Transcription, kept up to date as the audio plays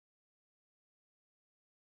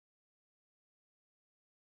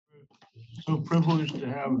So privileged to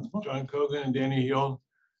have John Cogan and Daniel Heil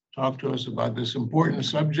talk to us about this important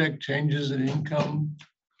subject, changes in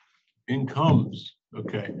incomes,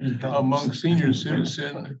 okay, among senior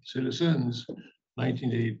citizens,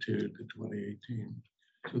 1982 to 2018.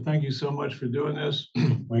 So thank you so much for doing this.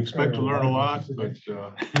 We expect to learn a lot, but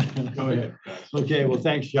go ahead. Okay, well,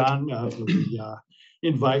 thanks, John, for the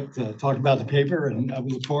invite to talk about the paper, and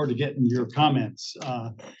we look forward to getting your comments.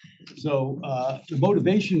 The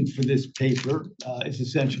motivation for this paper is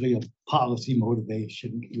essentially a policy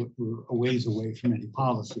motivation. We're a ways away from any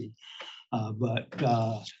policy. But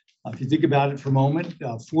if you think about it for a moment,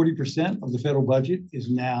 40% of the federal budget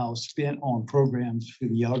is now spent on programs for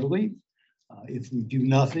the elderly. If we do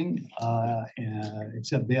nothing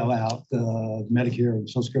except bail out Medicare and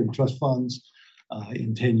Social Security trust funds,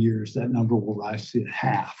 in 10 years, that number will rise to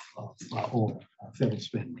half of all federal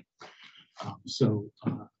spending.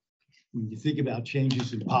 When you think about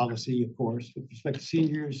changes in policy, of course, with respect to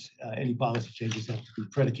seniors, any policy changes have to be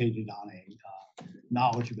predicated on a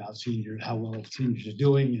knowledge about seniors, how well seniors are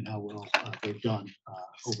doing and how well they've done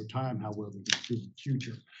over time, how well they're going to do in the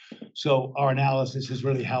future. So our analysis is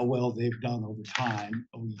really how well they've done over time.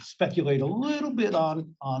 We speculate a little bit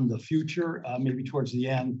on the future, maybe towards the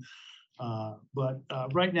end. But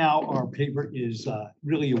right now, our paper is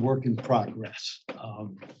really a work in progress.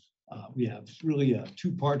 We have really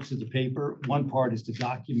two parts to the paper. One part is to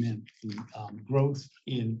document the growth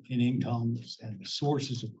in incomes and the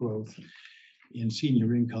sources of growth in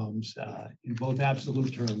senior incomes in both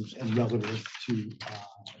absolute terms and relative to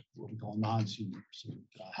what we call non-seniors,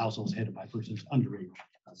 households headed by persons under age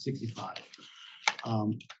 65.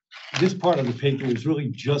 This part of the paper is really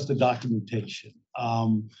just a documentation.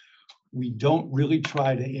 We don't really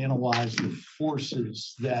try to analyze the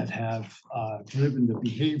forces that have driven the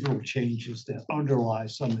behavioral changes that underlie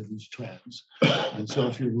some of these trends. And so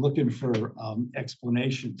if you're looking for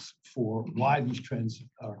explanations for why these trends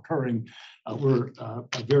are occurring, we're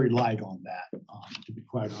very light on that, to be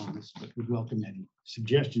quite honest, but we welcome any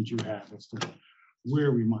suggestions you have as to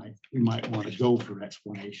where we might want to go for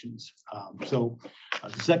explanations.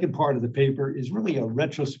 The second part of the paper is really a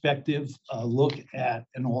retrospective look at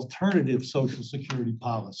an alternative Social Security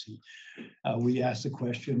policy. We asked the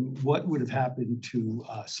question, what would have happened to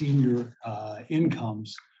senior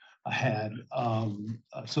incomes had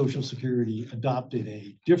Social Security adopted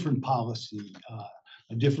a different policy,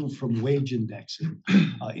 different from wage indexing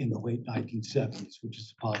in the late 1970s, which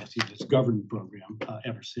is a policy that's governed the program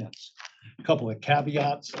ever since. A couple of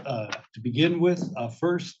caveats to begin with.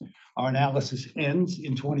 First, our analysis ends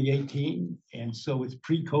in 2018, and so it's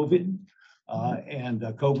pre-COVID, and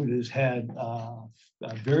COVID has had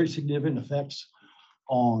very significant effects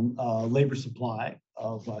on labor supply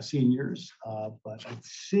of seniors, but I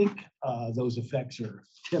think those effects are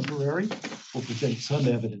temporary. We'll present some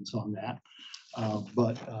evidence on that.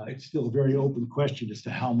 But it's still a very open question as to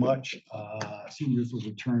how much seniors will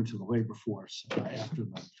return to the labor force after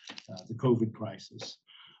the COVID crisis.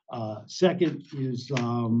 Second is we're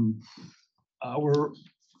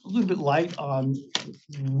a little bit light on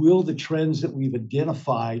will the trends that we've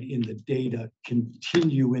identified in the data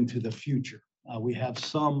continue into the future. We have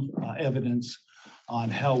some evidence on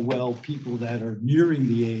how well people that are nearing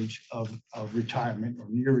the age of retirement or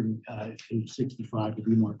nearing age 65 to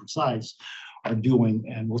be more precise are doing,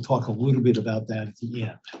 and we'll talk a little bit about that at the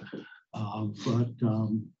end. But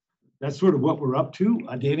that's sort of what we're up to.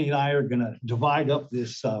 Danny and I are going to divide up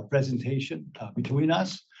this presentation between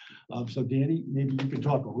us. So Danny, maybe you can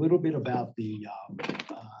talk a little bit about the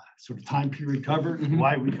sort of time period covered,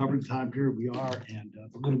 why we covered the time period we are, and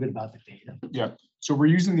a little bit about the data. Yeah, so we're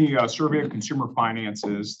using the Survey of Consumer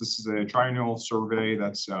Finances. This is a triennial survey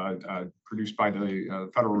that's produced by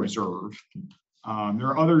the Federal Reserve. There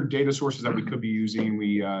are other data sources that we could be using.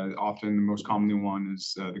 We often, the most commonly one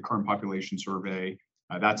is the Current Population Survey.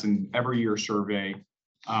 That's an every year survey.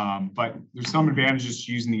 But there's some advantages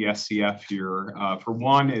to using the SCF here. For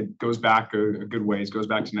one, it goes back a good ways, goes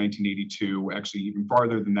back to 1982, actually even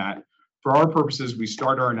farther than that. For our purposes, we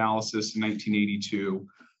start our analysis in 1982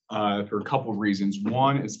 for a couple of reasons.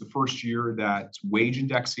 One, it's the first year that wage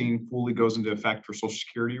indexing fully goes into effect for Social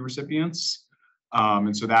Security recipients.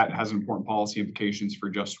 And so that has important policy implications for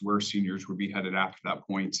just where seniors would be headed after that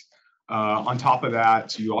point. On top of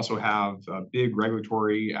that, you also have big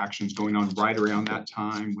regulatory actions going on right around that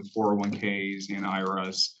time with 401ks and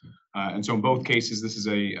IRAs. And so in both cases, this is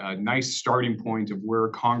a nice starting point of where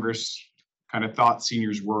Congress kind of thought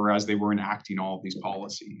seniors were as they were enacting all of these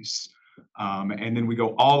policies. And then we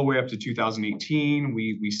go all the way up to 2018.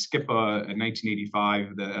 We skip a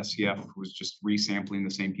 1985. The SCF was just resampling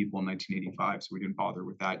the same people in 1985, so we didn't bother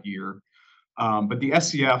with that year. But the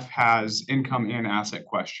SCF has income and asset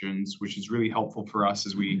questions, which is really helpful for us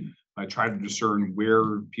as we try to discern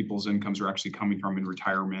where people's incomes are actually coming from in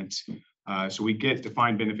retirement. So we get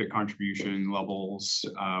defined benefit contribution levels.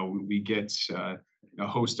 We get a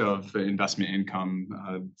host of investment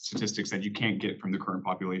income statistics that you can't get from the current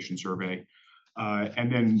population survey.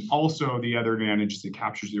 And then also the other advantage is it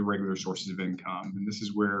captures the irregular sources of income. And this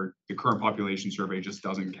is where the current population survey just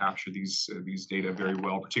doesn't capture these data very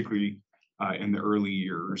well, particularly in the early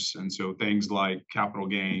years. And so things like capital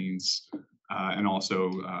gains and also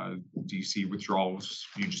DC withdrawals,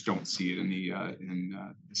 you just don't see it in the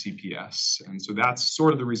CPS. And so that's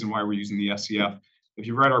sort of the reason why we're using the SCF. If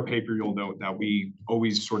you read our paper, you'll note that we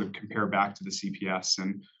always sort of compare back to the CPS,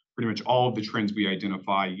 and pretty much all of the trends we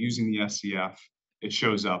identify using the SCF, it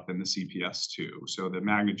shows up in the CPS too. So the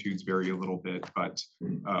magnitudes vary a little bit, but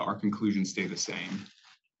our conclusions stay the same.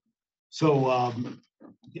 So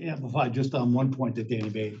to amplify just on one point that Danny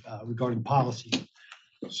made regarding policy.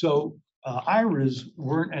 So IRAs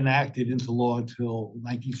weren't enacted into law until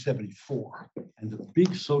 1974, and the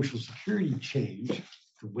big Social Security change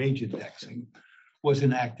to wage indexing was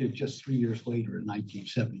enacted just 3 years later in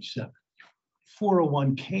 1977.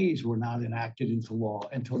 401ks were not enacted into law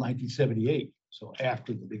until 1978, so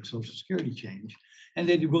after the big Social Security change, and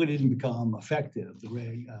they really didn't become effective.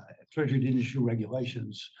 The Treasury didn't issue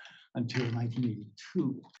regulations until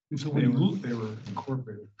 1982. And so when they were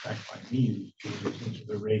incorporated back by me into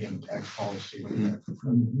the Reagan tax policy.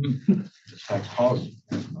 Tax policy,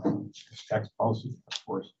 of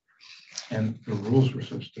course, and the rules were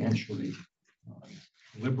substantially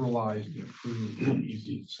liberalized, improved,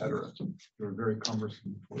 easy, etc. They were very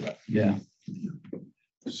cumbersome before that. Yeah.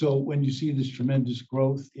 So when you see this tremendous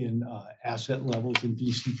growth in asset levels in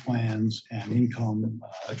DC plans and income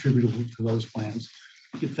attributable to those plans,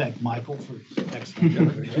 you can thank Michael for his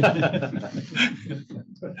excellent work.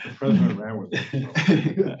 The president ran with it.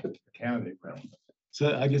 The candidate ran with it.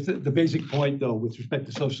 So I guess the basic point, though, with respect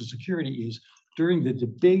to Social Security is during the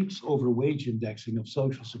debates over wage indexing of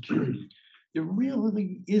Social Security, there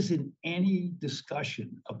really isn't any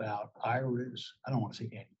discussion about IRAs. I don't want to say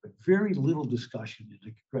any, but very little discussion in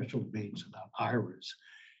the congressional debates about IRAs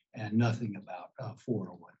and nothing about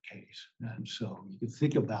 401ks. And so you could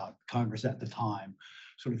think about Congress at the time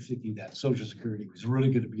sort of thinking that Social Security was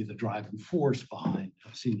really going to be the driving force behind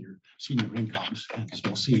senior incomes. And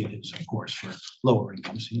we'll see it is, of course, for lower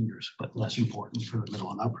income seniors, but less important for the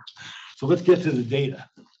middle and upper. So let's get to the data.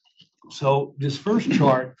 So this first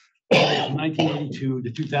chart, from 1982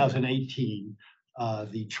 to 2018,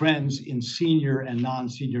 the trends in senior and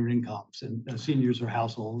non-senior incomes. And seniors are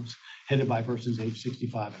households headed by persons age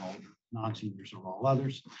 65 and older. Non-seniors are all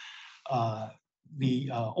others.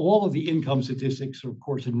 All of the income statistics are, of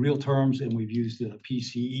course, in real terms, and we've used the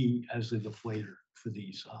PCE as the deflator for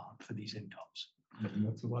these incomes. And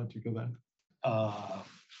that's the logic of that.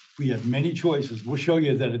 We have many choices. We'll show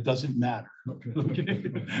you that it doesn't matter. Okay.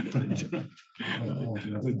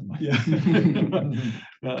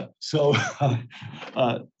 So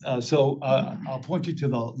I'll point you to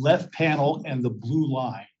the left panel and the blue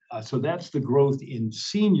line. So that's the growth in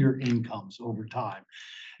senior incomes over time.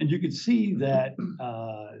 And you can see that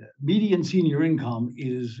median senior income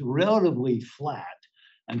is relatively flat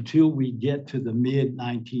until we get to the mid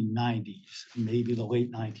 1990s, maybe the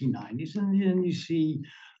late 1990s. And then you see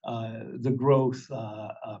the growth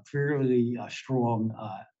fairly strong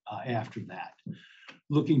after that.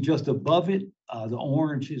 Looking just above it, the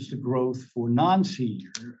orange is the growth for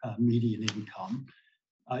non-senior median income.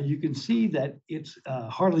 You can see that it's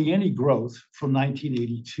hardly any growth from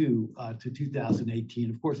 1982 to 2018.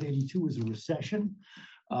 Of course, 82 was a recession,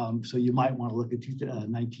 so you might want to look at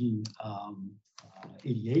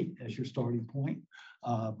 1988 as your starting point.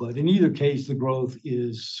 But in either case, the growth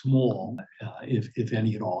is small, if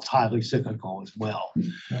any at all. It's highly cyclical as well.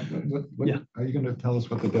 Yeah. Are you going to tell us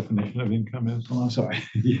what the definition of income is? Oh, I'm sorry.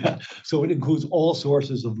 Yeah. So it includes all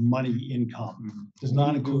sources of money income. Does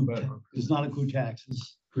not include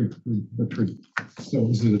taxes. So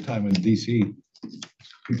this is a time when DC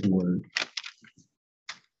people were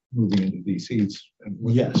moving into DC.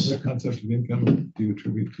 Yes. What concept of income do you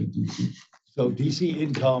attribute to DC? So DC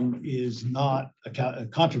income is not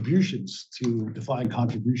contributions to defined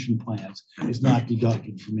contribution plans is not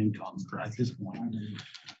deducted from income at this point.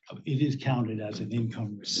 It is counted as an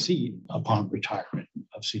income receipt upon retirement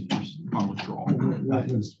of seniors. On withdrawal. What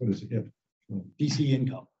does it get? DC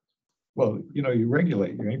income. Well, you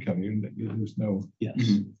regulate your income. There's no. Yes.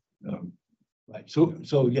 Mm-hmm. Right.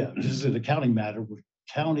 So yeah, this is an accounting matter. We're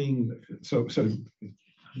counting. So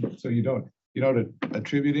you don't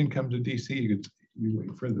attribute income to DC. You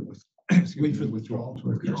wait for the Wait for the withdrawal.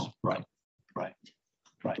 Right.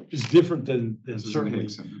 It's different than This is certainly.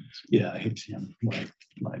 Higgs and- Yeah, Higgsien.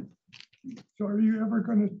 Right. So are you ever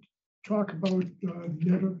going to talk about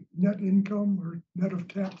net income or net of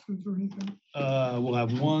taxes or anything? We'll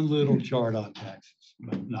have one little chart on taxes,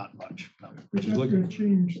 but not much. No. Which is going to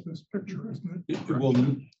change this picture, isn't it? It will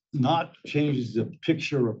not change the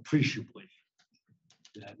picture appreciably.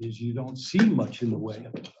 That is, you don't see much in the way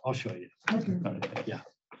of, I'll show you. Okay. Yeah.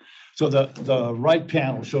 So the right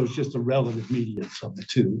panel shows just the relative medians of the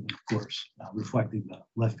two, of course, reflecting the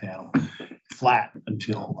left panel, flat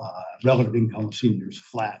until relative income of seniors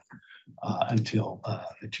flat until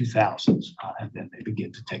the 2000s, and then they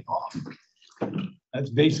begin to take off. That's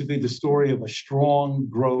basically the story of a strong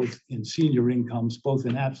growth in senior incomes, both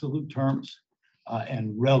in absolute terms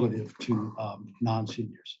and relative to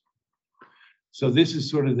non-seniors. So this is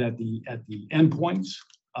sort of at the endpoints,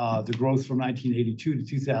 the growth from 1982 to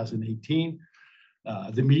 2018.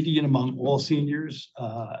 The median among all seniors,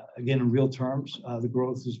 again, in real terms, the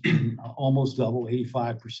growth has been almost double,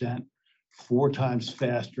 85%, 4 times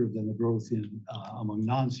faster than the growth in among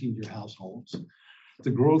non-senior households. The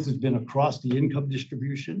growth has been across the income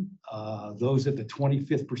distribution. Those at the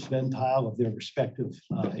 25th percentile of their respective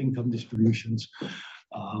income distributions.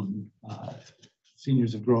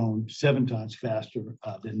 Seniors have grown 7 times faster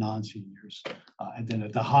than non-seniors. And then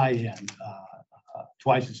at the high end,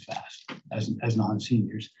 twice as fast as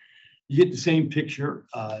non-seniors. You get the same picture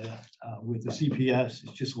with the CPS.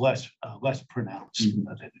 It's just less pronounced than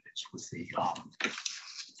it is with the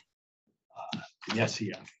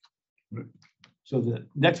SEF. So the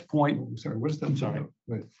next point. Sorry, what is that? I'm sorry.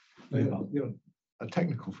 Wait, a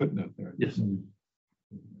technical footnote there. Yes.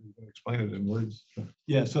 Explain it in words.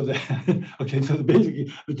 Yeah, so okay, so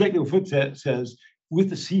basically the technical footnote says with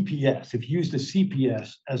the CPS, if you use the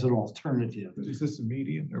CPS as an alternative. Is this a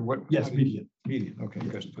median or what? Yes, median. Median, okay,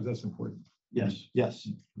 good, but that's important. Yes. A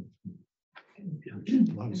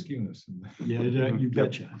lot of skewness. Yeah, you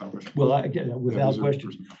betcha. Without question. Well, I get without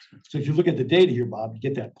question. So if you look at the data here, Bob, you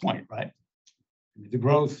get that point, right? The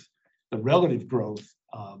growth, the relative growth,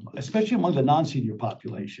 especially among the non-senior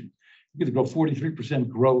population, you're going to grow 43%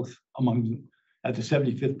 growth among at the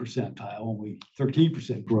 75th percentile, only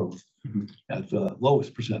 13% growth at the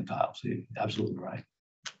lowest percentile. So you're absolutely right.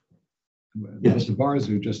 Yes, the bars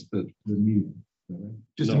are just the median. Right?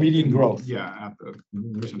 Just the median growth. Yeah, at the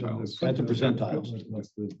percentiles. At the percentiles.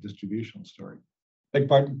 That's the distributional story. Beg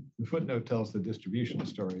pardon? The footnote tells the distributional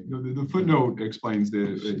story. The footnote explains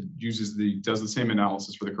does the same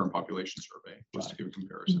analysis for the current population survey, just to give a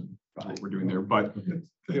comparison to what we're doing there. But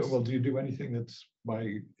Yeah, well, do you do anything that's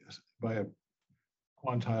by a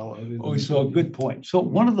quantile? Other than- Oh, so a good point. So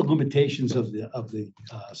one of the limitations of the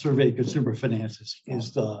survey of consumer finances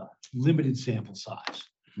is the limited sample size.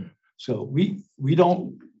 So we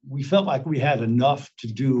felt like we had enough to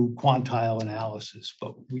do quantile analysis,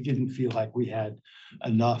 but we didn't feel like we had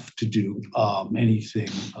enough to do anything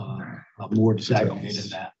more disaggregated than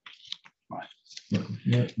that.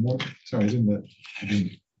 Sorry, I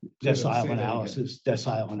didn't. Decile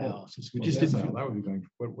analysis. We just didn't. That would be going.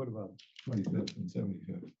 What about 25th and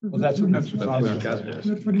 75th? Well, that's what That's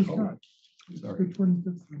what he's got. Sorry. The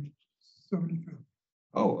 25th and 75th.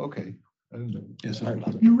 Oh, okay. I didn't know. Yes, sorry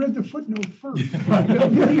about that. You read the footnote first. The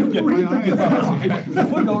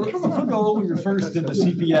footnote only refers to the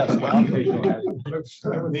CPS.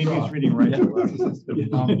 Amy's reading right.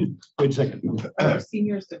 Wait a second. Are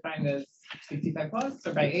seniors defined as 65 plus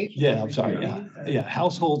or by age? Yeah, I'm sorry. Yeah.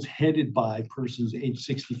 Households headed by persons age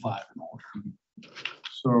 65 and older.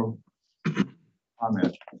 So on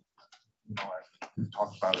that, we've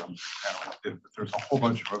talked about it on the panel, but there's a whole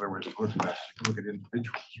bunch of other ways to look at that. You can look at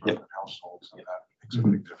individuals rather than households, and that makes a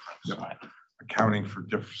big difference. Accounting for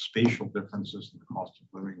spatial differences in the cost of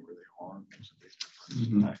living where they are makes a big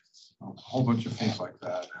difference. A whole bunch of things like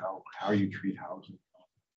that, how you treat housing.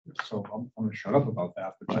 So I'm going to shut up about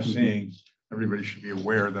that, but just saying everybody should be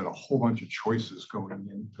aware that a whole bunch of choices go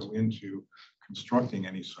into constructing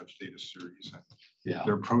any such data series. Yeah.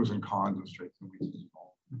 There are pros and cons and strengths and weaknesses.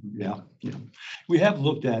 Yeah. We have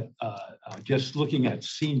looked at just looking at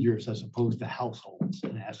seniors as opposed to households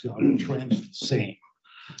and asking are the trends the same?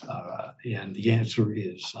 And the answer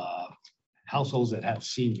is households that have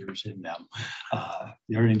seniors in them,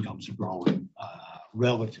 their incomes are growing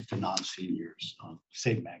relative to non-seniors,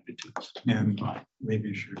 same magnitudes. And maybe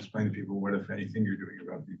you should explain to people what, if anything, you're doing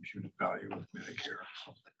about the imputed value of Medicare.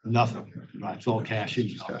 Nothing. Right, it's all cash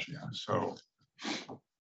income. Yeah. So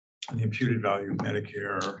the imputed value of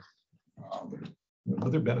Medicare.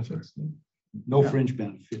 Other benefits. No Yeah. fringe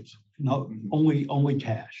benefits, no, only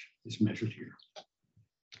cash is measured here.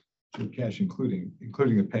 So cash including the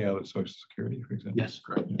payout of Social Security, for example. Yes,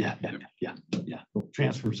 yeah.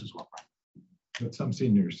 Transfers as well. That some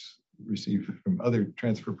seniors receive from other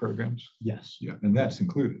transfer programs, Yes. Yeah. and that's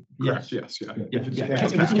included. Correct, yes, yeah. Yeah, If it's yeah, cash.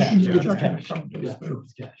 if it's cash, Yeah. if it's Checking cash. account does Yeah, that. if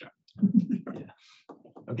it's cash. Yeah.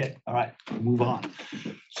 Okay, all right, we'll move on.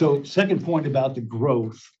 So second point about the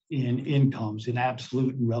growth in incomes in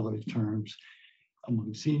absolute and relative terms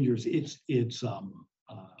among seniors, it's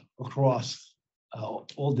across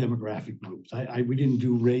all demographic groups. We didn't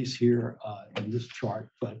do race here in this chart,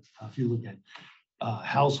 but if you look at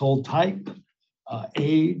household type,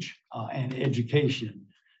 age, and education,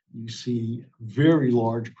 you see very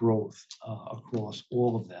large growth across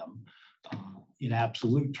all of them in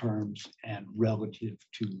absolute terms and relative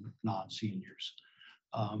to non-seniors.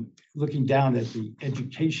 Looking down at the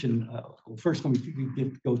education, well, first let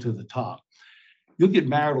me go to the top. Look at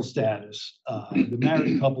marital status. The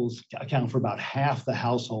married couples account for about half the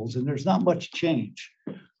households, and there's not much change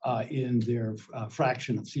in their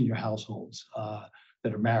fraction of senior households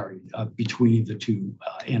that are married between the two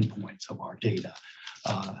endpoints of our data.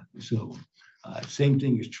 Same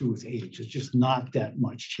thing is true with age. It's just not that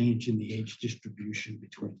much change in the age distribution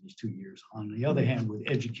between these 2 years. On the other hand, with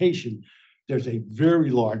education, there's a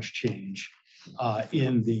very large change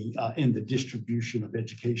in the distribution of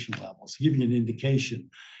education levels. To give you an indication,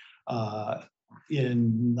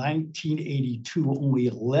 in 1982, only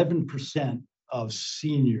 11% of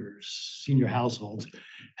senior households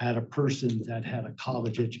had a person that had a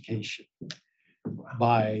college education.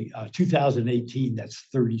 By 2018, that's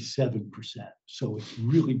 37%. So it's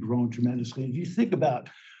really grown tremendously. If you think about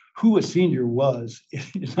who a senior was in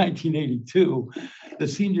 1982, the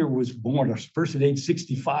senior was born, a person age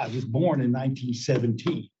 65 was born in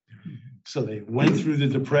 1917. So they went through the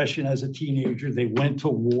Depression as a teenager, they went to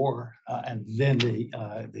war, and then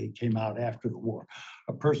they came out after the war.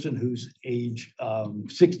 A person who's age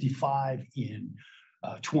 65 in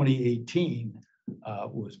 2018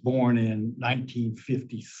 was born in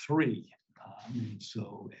 1953.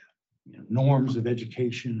 So norms of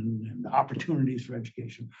education and opportunities for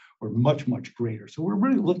education were much, much greater. So we're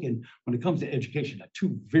really looking, when it comes to education, at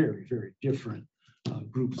two very, very different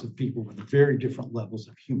groups of people with very different levels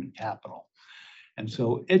of human capital. And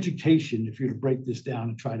so education, if you're to break this down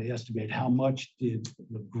and try to estimate how much did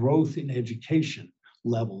the growth in education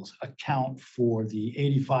levels account for the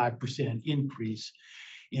 85% increase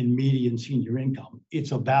in median senior income,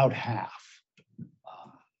 it's about half,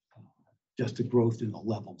 just the growth in the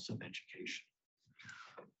levels of education.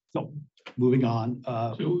 So moving on.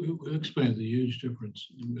 So explain the huge difference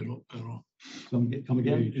in the middle panel. Come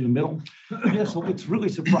again in the middle. Yeah, so what's really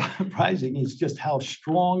surprising is just how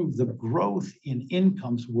strong the growth in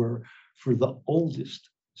incomes were for the oldest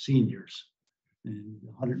seniors, and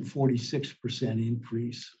 146%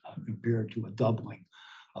 increase compared to a doubling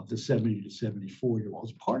of the 70 to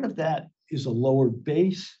 74-year-olds. Part of that is a lower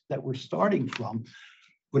base that we're starting from,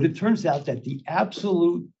 but it turns out that the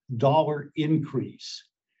absolute dollar increase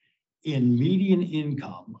in median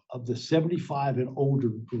income of the 75 and older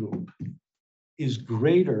group is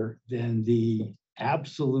greater than the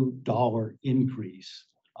absolute dollar increase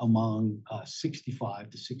among 65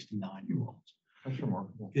 to 69-year-olds. That's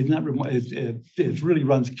remarkable. Isn't that remarkable? It really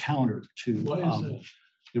runs counter to. Why is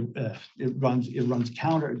that? It runs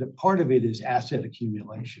counter. The part of it is asset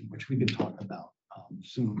accumulation, which we can talk about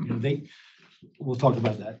soon. We'll talk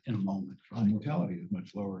about that in a moment. Right? Mortality is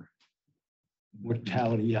much lower.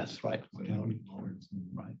 Mortality, yes, right. Mortality lower.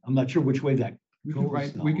 Right. I'm not sure which way that We goes. could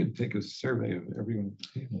write, we could take a survey of everyone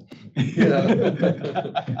at the table.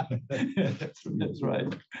 That's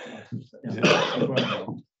right.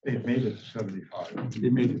 They've made it to 75. They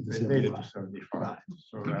made it to They made it to 75. 75.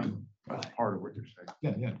 So that's part of what you're saying.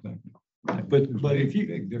 Yeah, yeah, exactly. Right. But if you,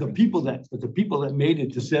 Big the difference. people that made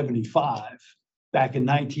it to 75 back in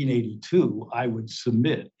 1982, I would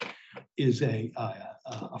submit is a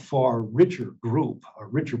far richer group, a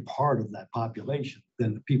richer part of that population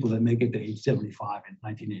than the people that make it to age 75 in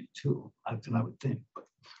 1982. That's what I would think.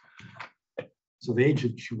 So the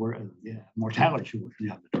age should work, mortality should work in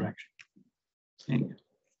the other direction.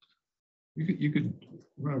 You could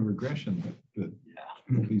run a regression that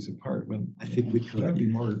pull these apart. When I think we could. that'd be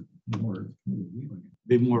more.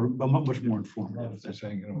 Be much more informative. They're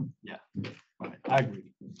saying, Right, I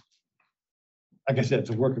agree. Like I said, it's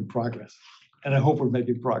a work in progress, and I hope we're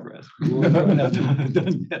making progress. We're not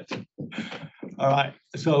done yet. All right,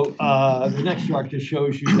 so the next chart just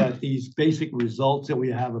shows you that these basic results that we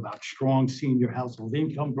have about strong senior household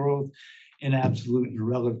income growth in absolute and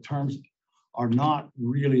relative terms are not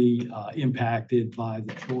really impacted by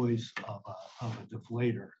the choice of a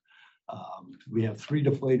deflator. We have three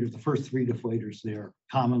deflators. The first three deflators, they're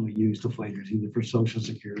commonly used deflators either for Social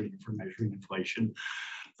Security or for measuring inflation.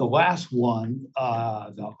 The last one,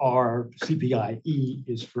 the R CPIE,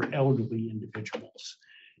 is for elderly individuals.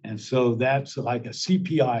 And so that's like a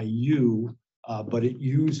CPIU, but it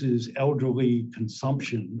uses elderly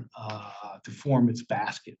consumption to form its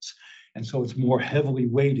baskets. And so it's more heavily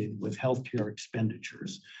weighted with healthcare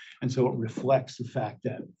expenditures. And so it reflects the fact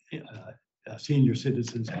that senior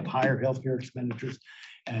citizens have higher healthcare expenditures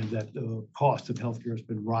and that the cost of healthcare has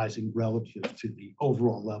been rising relative to the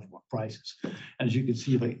overall level of prices. As you can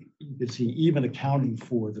see, even accounting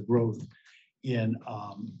for the growth in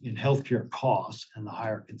healthcare costs and the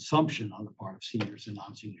higher consumption on the part of seniors and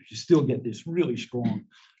non-seniors, you still get this really strong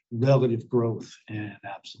relative growth and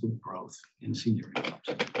absolute growth in senior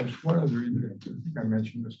incomes. There's one other, I think I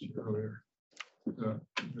mentioned this to you earlier. The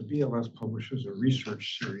BLS publishes a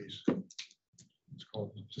research series. It's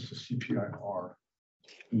called just a CPIR.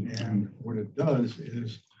 And what it does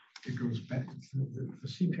is it goes back, the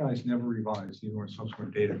CPI is never revised, even when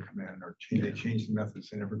subsequent data come in or they change the methods,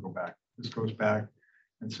 they never go back. This goes back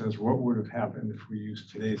and says what would have happened if we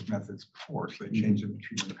used today's methods before. So they changed the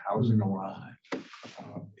treatment of housing a lot,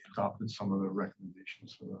 adopted some of the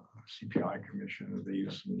recommendations of the CPI Commission. They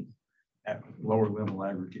use some at lower level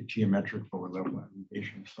aggregate, geometric lower level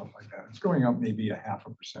aggregation, stuff like that. It's going up maybe a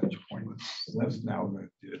 0.5 percentage point less now than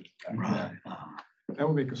it did back then. That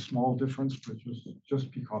would make a small difference, but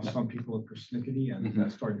just because some people are persnickety and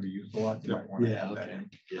that's starting to be used a lot, you might want to add that in.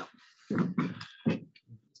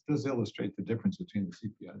 This does illustrate the difference between the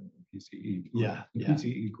CPI and the PCE. The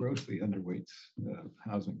PCE grossly underweights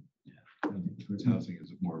housing. And towards housing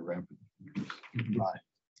is a more rapid increase.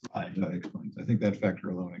 That explains. I think that factor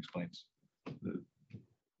alone explains the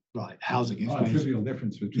housing trivial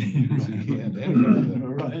difference between PCE and any of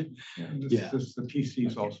them. The PC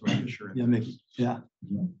is also a Fisher index. The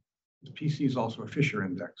PC is also a Fisher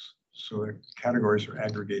index. So the categories are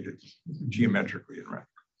aggregated geometrically in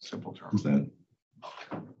simple terms.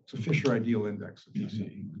 It's a Fisher ideal index of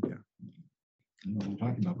PCE. I know what you're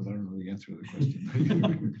talking about, but I don't know the answer to the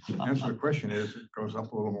question. The answer to the question is it goes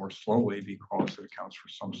up a little more slowly because it accounts for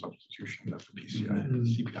some substitution that the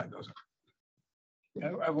PCI, CPI doesn't.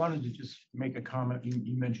 I wanted to just make a comment.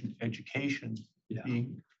 You mentioned education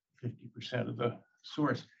being 50% of the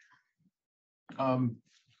source. I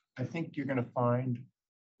think you're going to find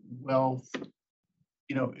wealth,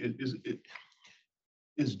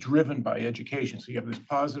 is driven by education. So you have this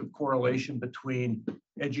positive correlation between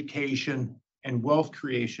education and wealth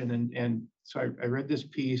creation. And so I read this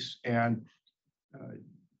piece and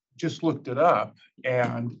just looked it up.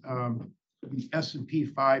 And the S&P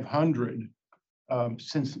 500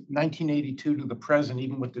 since 1982 to the present,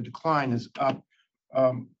 even with the decline, is up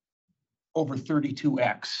over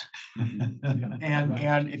 32x.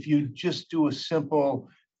 And if you just do a simple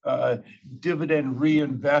dividend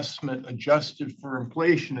reinvestment adjusted for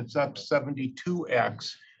inflation, it's up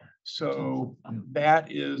 72x. So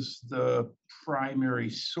that is the primary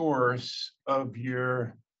source of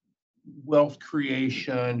your wealth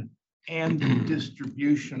creation and the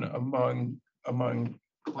distribution among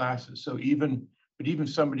classes. So even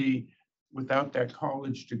somebody without that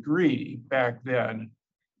college degree back then,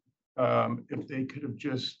 if they could have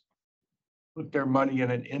just put their money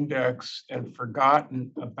in an index and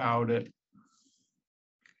forgotten about it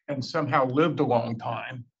and somehow lived a long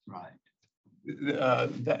time,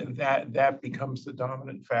 that becomes the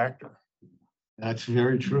dominant factor. That's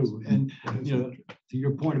very true. And to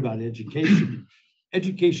your point about education,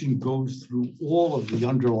 education goes through all of the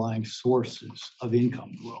underlying sources of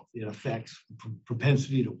income growth. It affects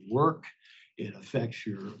propensity to work. It affects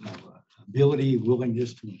your ability,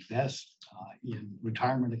 willingness to invest in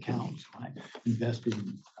retirement accounts, invest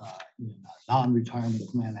in non-retirement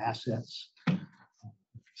plan assets.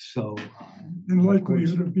 So, in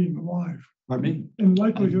likelihood of being alive. Pardon me? In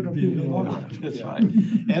likelihood of being alive. That's right.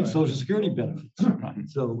 And Social Security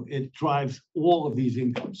benefits. So it drives all of these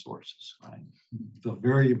income sources. So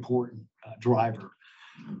very important driver.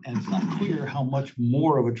 And it's not clear how much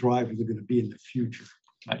more of a driver they're going to be in the future.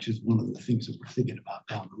 That's just one of the things that we're thinking about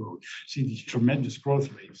down the road. See these tremendous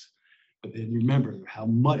growth rates, but then remember how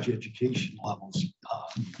much education levels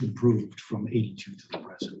improved from 82 to the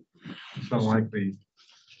present. It's unlikely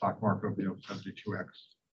stock market will be up 72x.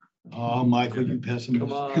 Oh, Michael, you pessimist.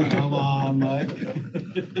 Come on, Mike.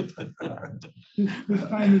 This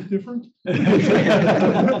time is different.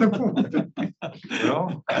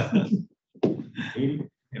 Well, 80,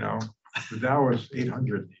 the Dow was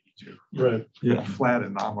 882. Right. Yeah. Flat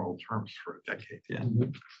in nominal terms for a decade. Yeah.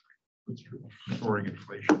 Soaring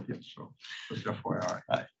inflation, yes, so just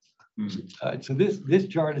FYI. So this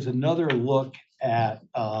chart is another look at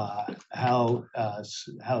how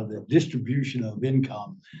the distribution of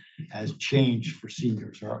income has changed for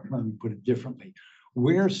seniors, or let me put it differently,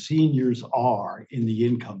 where seniors are in the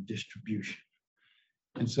income distribution.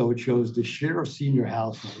 And so it shows the share of senior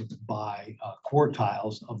households by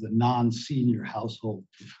quartiles of the non-senior household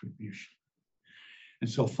distribution. And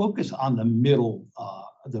so focus on the middle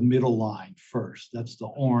line first. That's the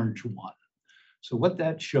orange one. So what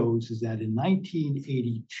that shows is that in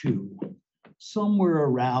 1982, somewhere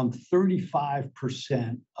around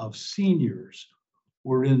 35% of seniors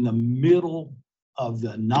were in the middle of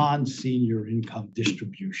the non-senior income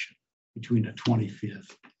distribution between the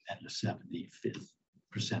 25th and the 75th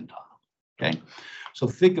percentile. Okay, so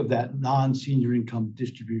think of that non-senior income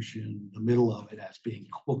distribution, the middle of it, as being,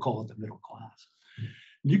 we'll call it the middle class.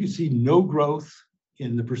 You can see no growth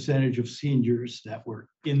in the percentage of seniors that were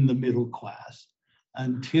in the middle class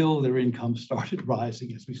until their income started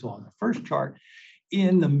rising, as we saw in the first chart,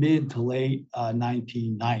 in the mid to late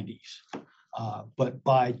 1990s. But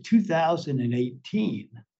by 2018,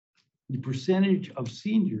 the percentage of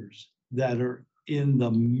seniors that are in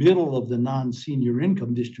the middle of the non-senior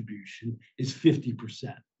income distribution is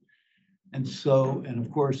 50%. And so, and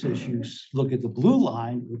of course, as you look at the blue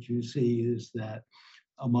line, what you see is that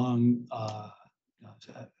among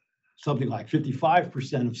something like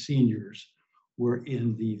 55% of seniors were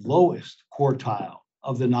in the lowest quartile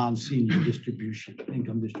of the non-senior distribution,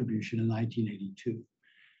 income distribution in 1982.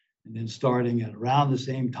 And then starting at around the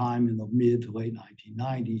same time in the mid to late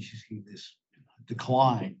 1990s, you see this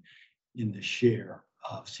decline in the share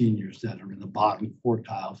of seniors that are in the bottom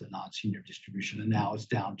quartile of the non-senior distribution. And now it's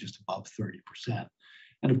down just above 30%.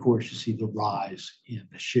 And of course, you see the rise in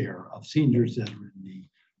the share of seniors that are in the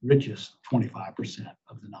richest 25%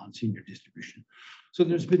 of the non-senior distribution. So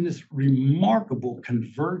there's been this remarkable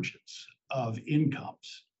convergence of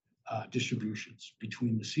incomes distributions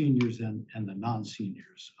between the seniors and the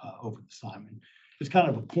non-seniors over the time. And it's kind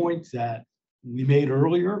of a point that we made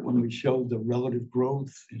earlier when we showed the relative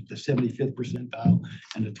growth in the 75th percentile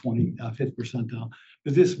and the 25th percentile,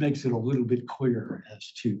 but this makes it a little bit clearer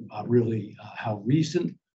as to really how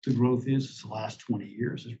recent the growth is. It's the last 20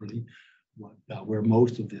 years is really where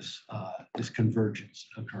most of this this convergence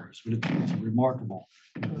occurs. But it's remarkable.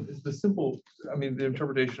 The simple, I mean, the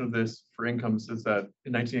interpretation of this for incomes is that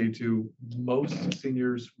in 1982, most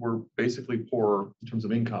seniors were basically poorer in terms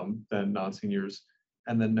of income than non-seniors,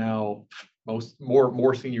 and then now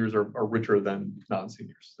more seniors are richer than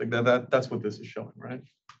non-seniors. Like that's what this is showing, right?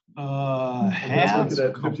 Half. Look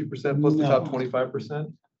at that 50% plus the top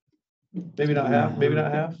 25%. Maybe not half. Maybe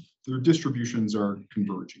not half. Their distributions are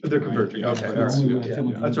converging. They're converging. Right? Okay, That's- all right. yeah,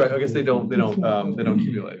 yeah. That's right. I guess they don't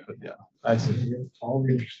accumulate, but yeah. I see. All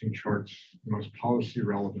the interesting charts, the most policy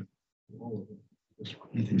relevant. All of them. This one.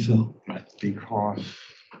 I think so. Right. Because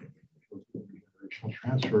generational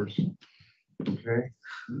transfers, okay,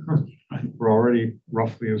 we're already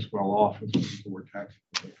roughly as well off as the people we're taxing.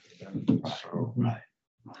 So Right.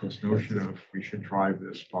 this notion of we should drive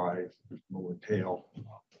this by lower tail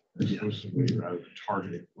exclusively rather than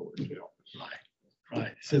targeting lower tail. Right.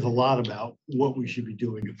 It says a lot about what we should be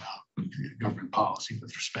doing about government policy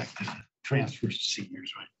with respect to transfers to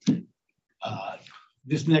seniors, right?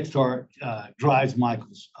 This next chart drives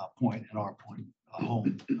Michael's point and our point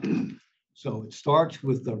home. So it starts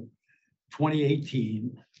with the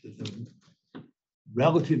 2018, the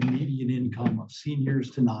relative median income of seniors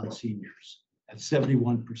to non-seniors at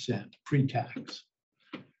 71% pre-tax.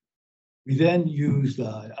 We then used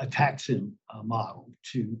a taxing model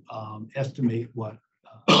to estimate what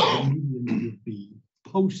the median would be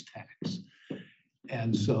post-tax.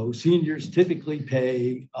 And so seniors typically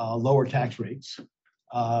pay lower tax rates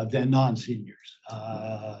than non-seniors.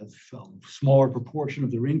 So smaller proportion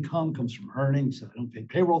of their income comes from earnings, so they don't pay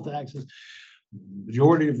payroll taxes.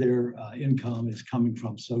 Majority of their income is coming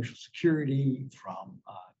from Social Security, from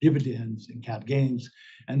dividends and cap gains,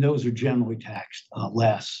 and those are generally taxed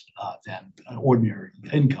less than an ordinary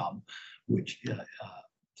income, which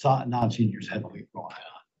non-seniors heavily rely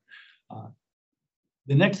on.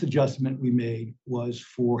 The next adjustment we made was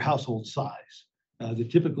for household size. The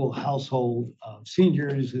typical household of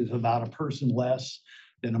seniors is about a person less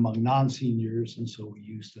than among non-seniors, and so we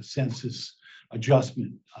used a census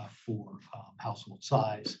adjustment for household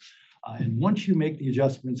size. And once you make the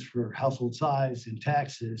adjustments for household size and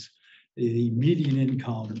taxes, the median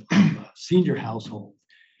income of a senior household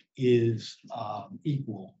is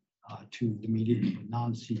equal to the median of a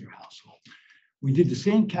non-senior household. We did the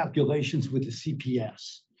same calculations with the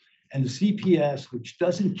CPS. And the CPS, which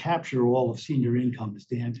doesn't capture all of senior income, as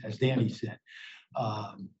Danny said,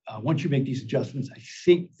 once you make these adjustments, I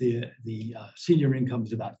think the senior income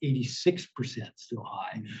is about 86% still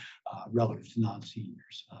high relative to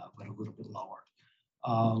non-seniors, but a little bit lower.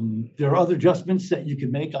 There are other adjustments that you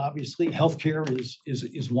can make. Obviously, healthcare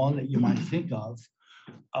is one that you might think of.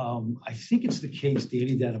 I think it's the case,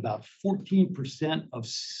 Danny, that about 14% of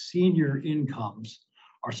senior incomes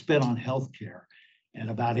are spent on healthcare, and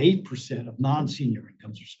about 8% of non-senior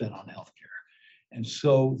incomes are spent on healthcare. And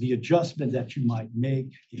so the adjustment that you might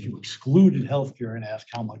make if you excluded healthcare and asked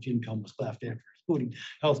how much income was left after excluding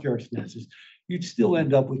healthcare expenses, you'd still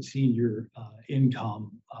end up with senior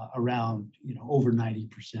income around, over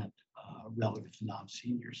 90% relative to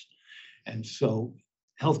non-seniors. And so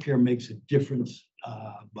healthcare makes a difference,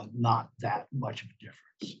 but not that much of a difference.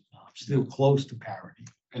 Still close to parity.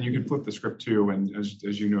 And you can flip the script too, and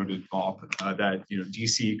as you noted, Bob, that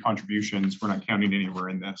DC contributions, we're not counting anywhere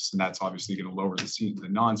in this, and that's obviously going to lower the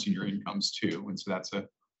non-senior incomes too, and so that's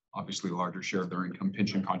obviously a larger share of their income,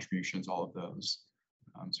 pension contributions, all of those.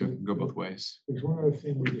 So it can go both ways. There's one other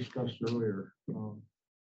thing we discussed earlier,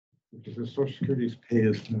 which is the Social Security is paid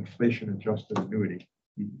as an inflation-adjusted annuity.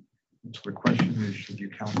 So the question is, should you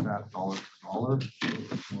count that dollar for dollar?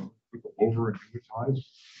 People over annuitize,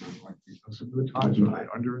 like annuitize,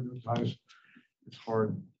 or under annuitize. It's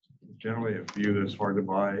hard. Generally, a view that's hard to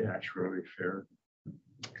buy actuarially fair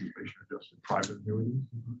inflation-adjusted private annuities.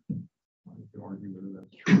 You can argue whether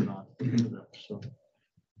that's true or not. So,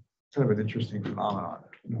 kind of an interesting phenomenon.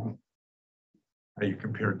 How you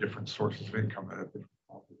compare different sources of income that have different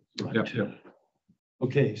Right. Yep.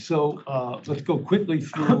 Okay, so let's go quickly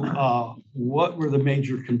through what were the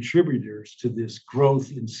major contributors to this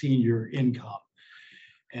growth in senior income.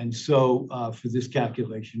 And so for this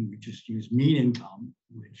calculation, we just use mean income,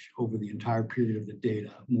 which over the entire period of the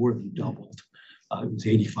data more than doubled. It was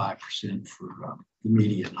 85% for the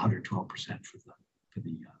median, 112% for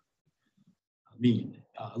the mean.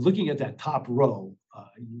 Looking at that top row,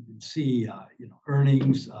 you can see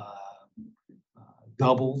earnings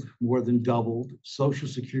doubled, more than doubled. Social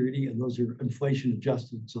Security, and those are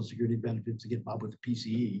inflation-adjusted Social Security benefits to get by with the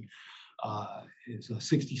PCE, is a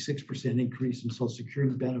 66% increase in Social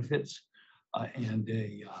Security benefits and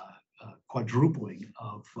a quadrupling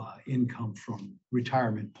of income from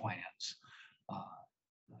retirement plans.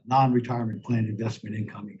 Non-retirement plan investment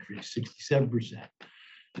income increased 67%.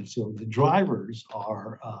 And so the drivers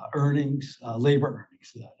are earnings, labor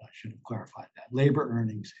earnings, I should have clarified that, labor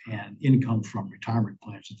earnings and income from retirement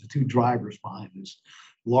plans are the two drivers behind this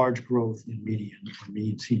large growth in median or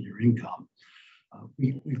mean senior income.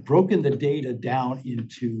 We've broken the data down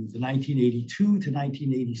into the 1982 to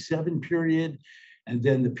 1987 period, and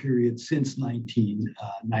then the period since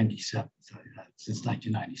 1997, since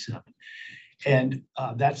 1997. And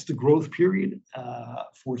that's the growth period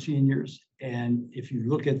for seniors. And if you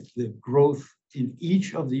look at the growth in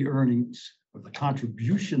each of the earnings, or the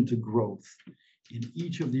contribution to growth in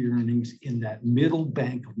each of the earnings in that middle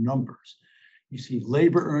bank of numbers, you see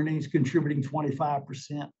labor earnings contributing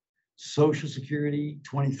 25%, Social Security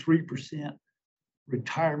 23%,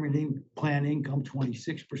 retirement plan income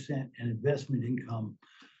 26%, and investment income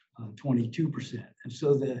 22%. And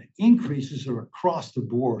so the increases are across the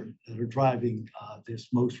board that are driving this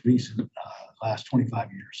most recent last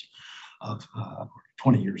 25 years of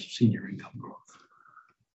 20 years of senior income growth.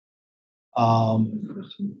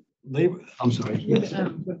 Labor, I'm sorry. Would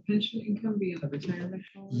would pension income be in the retirement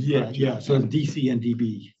fund? Yeah. So DC and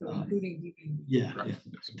DB. So including DB. Yeah,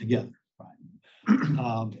 together.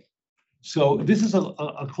 Right. So this is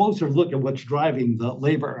a closer look at what's driving the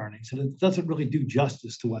labor earnings, and it doesn't really do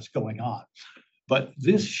justice to what's going on. But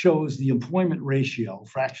this shows the employment ratio,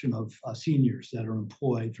 fraction of seniors that are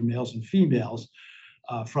employed for males and females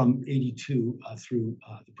from 82 through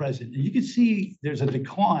the present. And you can see there's a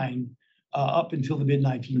decline up until the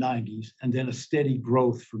mid-1990s, and then a steady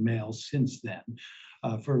growth for males since then.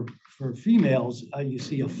 For females, you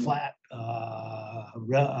see a flat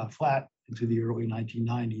into the early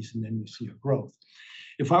 1990s, and then you see a growth.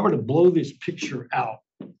 If I were to blow this picture out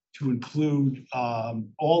to include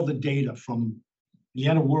all the data from the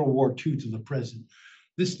end of World War II to the present,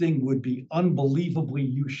 this thing would be unbelievably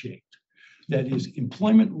U-shaped. That is,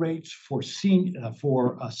 employment rates for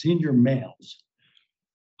senior males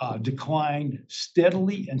declined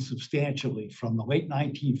steadily and substantially from the late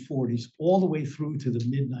 1940s all the way through to the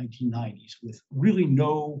mid-1990s with really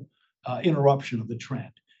no interruption of the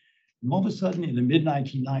trend. And all of a sudden, in the mid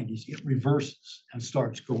 1990s, it reverses and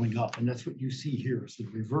starts going up. And that's what you see here is the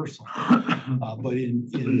reversal. But in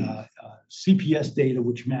CPS data,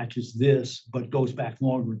 which matches this, but goes back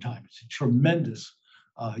longer in time, it's a tremendous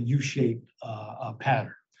U-shaped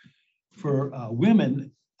pattern. For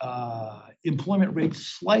women, employment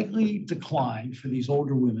rates slightly declined for these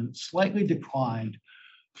older women, slightly declined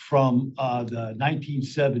from the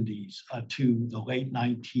 1970s to the late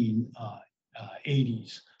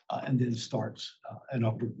 1980s, and then starts an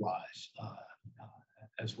upward rise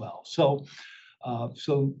as well. So,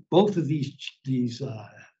 so both of these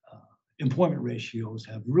employment ratios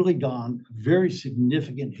have really gone very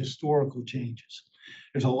significant historical changes.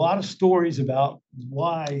 There's a lot of stories about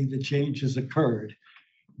why the changes occurred,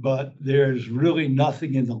 but there's really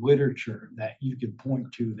nothing in the literature that you can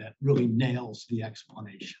point to that really nails the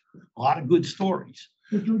explanation. A lot of good stories.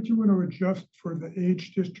 But don't you want to adjust for the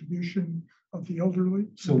age distribution of the elderly?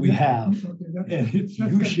 So we have, Okay, and it's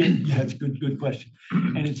U-shaped. Yeah, it's a good question.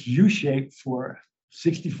 And it's U-shaped for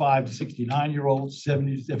 65 to 69-year-olds,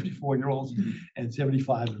 70 to 74-year-olds, and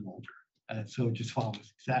 75 and older. And so it just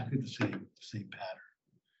follows exactly the same pattern.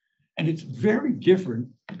 And it's very different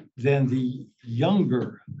than the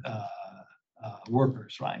younger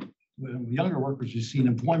workers, right? With younger workers, you've seen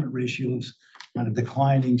employment ratios kind of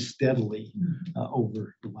declining steadily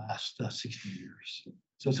over the last 60 years.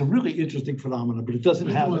 So it's a really interesting phenomenon, but it doesn't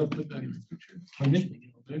have.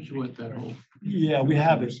 Don't you want that whole? Yeah, we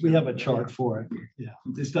have it. We have a chart for it. Yeah,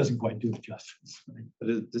 this doesn't quite do it justice.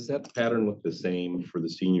 But does that pattern look the same for the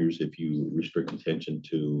seniors if you restrict attention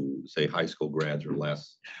to, say, high school grads or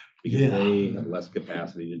less? Because they have less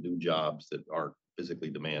capacity to do jobs that aren't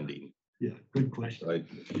physically demanding. Yeah, good question. Right.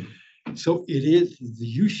 So it is, the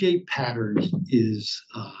U-shaped pattern is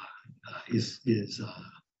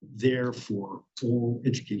there for all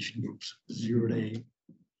education groups, 0 to 8,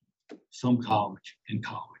 some college and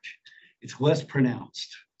college. It's less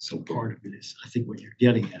pronounced. So part of it is, I think, what you're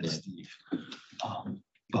getting at, Steve.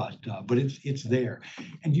 But it's there.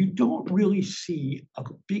 And you don't really see a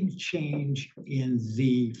big change in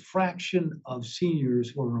the fraction of seniors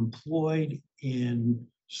who are employed in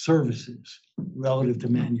services relative to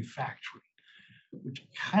manufacturing, which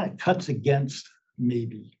kind of cuts against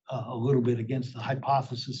maybe a little bit against the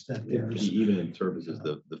hypothesis that there's even in services,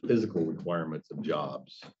 the physical requirements of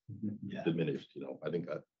jobs diminished. You know, I think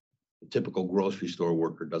a typical grocery store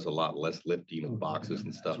worker does a lot less lifting of boxes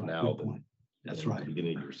and stuff now than that's right. At the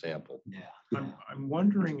beginning of your sample. Yeah. I'm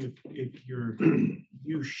wondering if your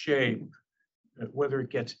U-shape, whether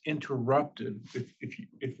it gets interrupted, if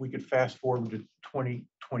we could fast forward to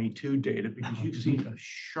 2022 data, because you've seen a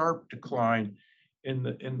sharp decline in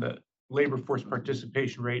the labor force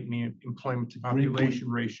participation rate and the employment to population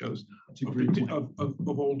ratios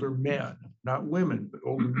of older men, not women, but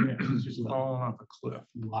older men. It's just falling off a cliff.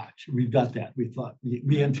 Watch, we've got that. We thought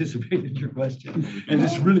we anticipated your question, and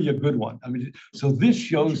it's really a good one. I mean, so this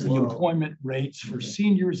shows the employment rates for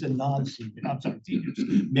seniors and non-seniors. I'm sorry, seniors,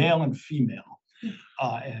 male and female.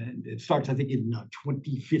 And it starts, I think, in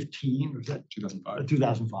 2015, or is that 2005?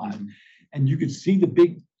 2005. And you could see the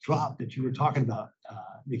big drop that you were talking about,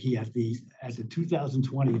 Nikki, at the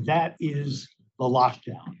 2020. That is the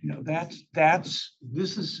lockdown. You know,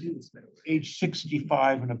 this is age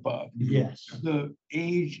 65 and above. Yes. The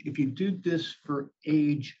age, if you did this for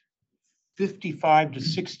age 55 to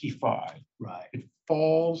 65, right, it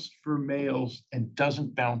falls for males and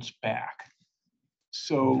doesn't bounce back.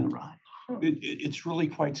 So it's really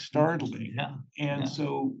quite startling. Yeah. And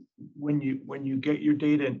so when you get your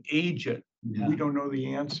data and age it, we don't know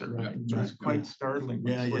the answer. Right. It's quite startling.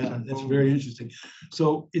 Yeah, that's very interesting.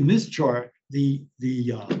 So in this chart, the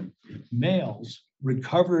males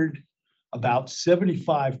recovered about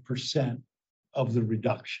 75% of the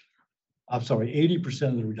reduction. I'm sorry, 80%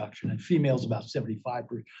 of the reduction, and females about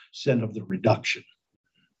 75% of the reduction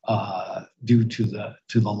due to the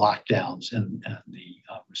lockdowns and the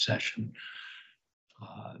recession.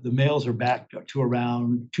 The males are back to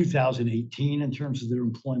around 2018 in terms of their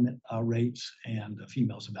employment rates, and the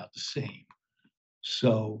females about the same.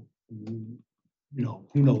 So, you know,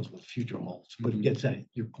 who knows what the future holds, but it gets at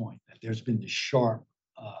your point that there's been this sharp,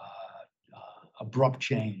 abrupt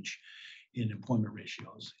change in employment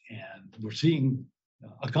ratios, and we're seeing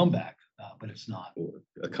a comeback, but it's not.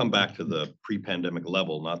 A comeback to the pre-pandemic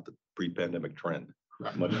level, not the pre-pandemic trend.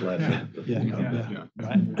 Much less.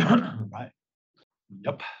 Right. Right.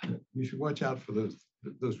 Yep. You should watch out for those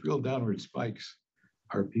real downward spikes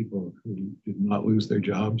are people who did not lose their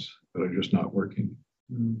jobs, but are just not working.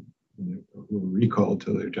 Who were recalled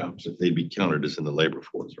to their jobs. But they'd be counted as in the labor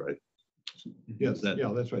force, right? Yes,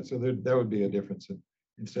 that's right. So there would be a difference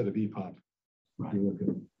instead of EPOP, Right. you look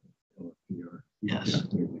at LFPR. Yes.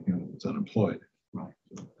 It's unemployed. Right.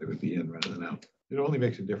 So they would be in rather than out. It only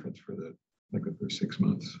makes a difference for the, like the first 6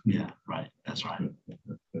 months. Yeah, right. That's right.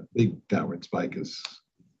 That big downward spike is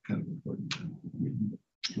kind of important.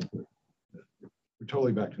 We're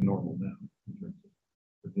totally back to normal now. In terms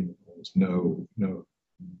of, I think there's no,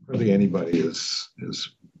 hardly anybody is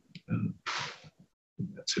in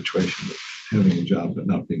that situation of having a job but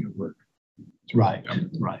not being at work. Right,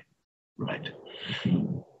 right, right.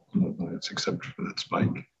 Except for that spike.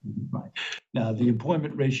 Right. Now, the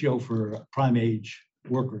employment ratio for prime age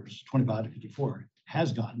workers, 25 to 54,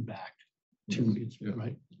 has gotten back to its,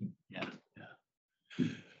 right? Yeah, yeah.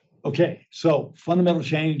 Okay, so fundamental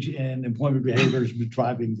change in employment behavior has been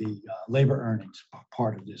driving the labor earnings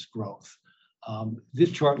part of this growth.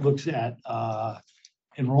 This chart looks at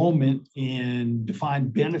enrollment in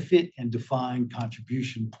defined benefit and defined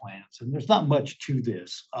contribution plans, and there's not much to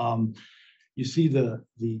this. You see the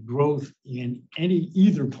growth in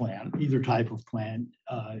either plan, either type of plan.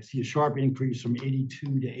 You see a sharp increase from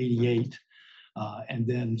 82 to 88, and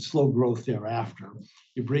then slow growth thereafter.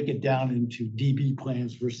 You break it down into DB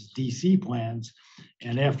plans versus DC plans,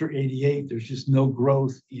 and after 88, there's just no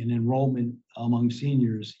growth in enrollment among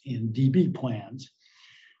seniors in DB plans.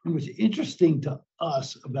 And what's interesting to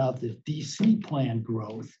us about the DC plan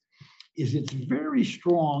growth is it's very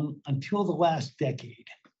strong until the last decade.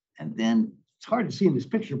 And then it's hard to see in this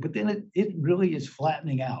picture, but then it really is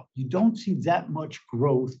flattening out. You don't see that much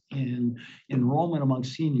growth in enrollment among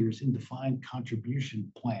seniors in defined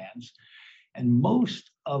contribution plans. And most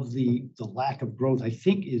of the lack of growth, I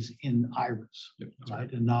think, is in IRAs,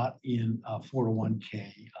 right? And not in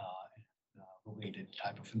 401k related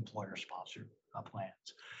type of employer sponsored plans.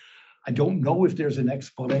 I don't know if there's an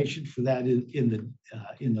explanation for that in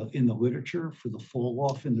the literature for the fall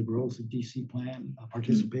off in the growth of DC plan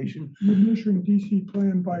participation. You're measuring DC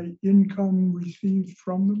plan by income received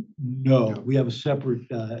from them? No, we have a separate.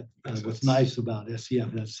 What's nice about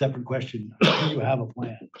SCF, that's a separate question. Do you have a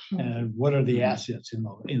plan, and what are the assets in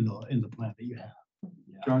the plan that you have?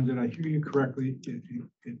 Yeah. John, did I hear you correctly?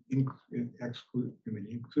 It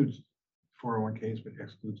includes 401ks, but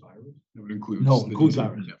excludes IRAs? It would include. No, includes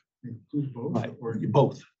IRAs. Yeah. Includes both? Right, Or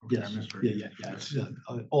both. Okay, I Yes. misheard Yeah, you. yeah. It's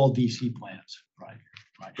all DC plans. Right.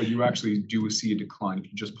 Right. But you actually do see a decline.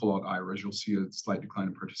 If you just pull out IRAs, you'll see a slight decline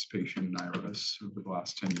in participation in IRAs over the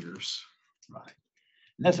last 10 years. Right.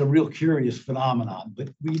 And that's a real curious phenomenon,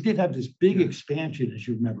 but we did have this big expansion, as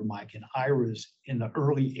you remember, Mike, in IRAs in the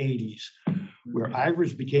early 80s, where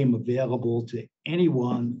IRAs became available to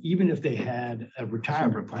anyone, even if they had a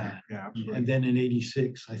retirement plan. Yeah, absolutely. And then in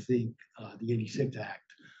 86, I think the 86 Act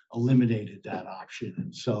eliminated that option.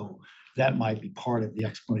 And so that might be part of the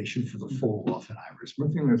explanation for the fall off in IRAs.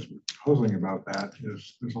 One thing that's puzzling about that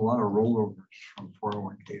is there's a lot of rollovers from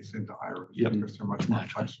 401ks into IRAs. Yep. Because they're much more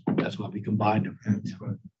Naturally. flexible. That's why we combined them. And it's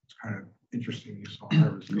kind of interesting. You saw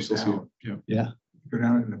IRAs You go still see it. down. Yeah. Yeah. Go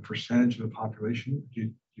down in the percentage of the population.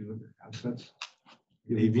 Do you look at assets?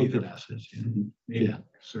 They've looked at assets. Yeah. Yeah.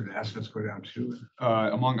 So the assets go down too.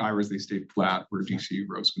 Among IRAs, they stayed flat, where DC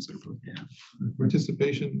rose considerably.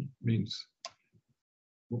 Participation means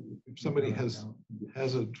if somebody has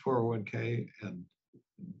a 401k and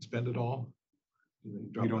spend it all, do they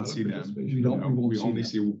drop We don't out of see them. participation? We don't- No, we won't we see only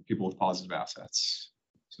them. see people with positive assets.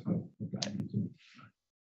 So,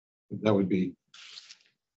 that would be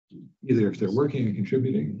either if they're working and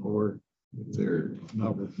contributing or if they're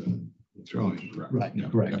not withdrawing. Right, Yeah.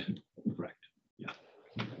 correct, correct, yeah.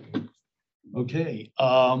 Okay,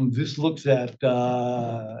 this looks at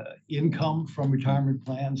income from retirement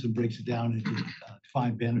plans and breaks it down into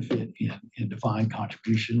defined benefit and defined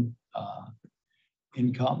contribution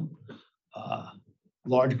income.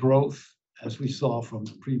 Large growth, as we saw from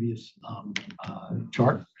the previous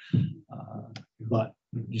chart. But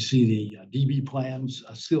you see the DB plans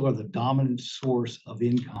still are the dominant source of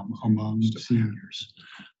income among seniors.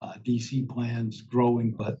 DC plans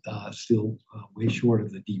growing, but still way short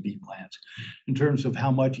of the DB plans. In terms of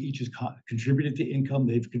how much each has contributed to income,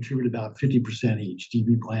 they've contributed about 50% each.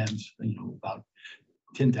 DB plans, about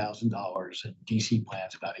 $10,000, and DC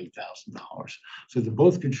plans about $8,000. So they're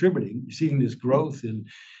both contributing. You're seeing this growth in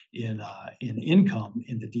income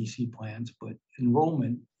in the DC plans, but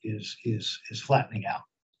enrollment is flattening out.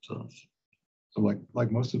 So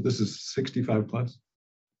like most of this is 65 plus.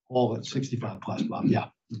 all at 65 plus, Bob. Yeah.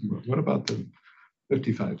 What about the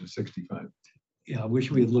 55 to 65? Yeah, I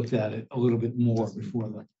wish we had looked at it a little bit more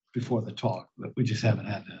before the talk, but we just haven't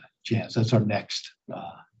had the chance. That's our next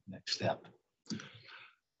step.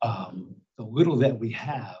 The little that we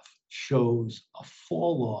have shows a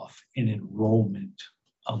fall off in enrollment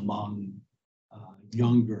among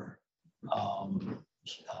younger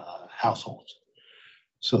households.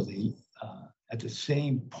 So at the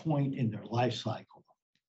same point in their life cycle,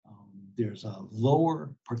 there's a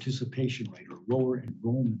lower participation rate or lower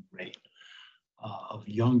enrollment rate of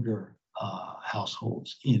younger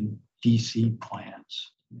households in DC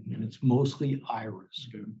plans. And it's mostly IRAs,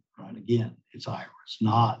 right? Again, it's IRAs,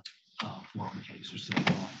 not 401ks or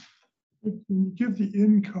something. When you give the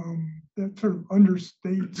income, that sort of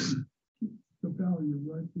understates the value,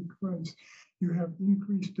 right? Because you have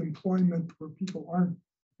increased employment where people aren't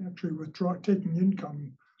actually taking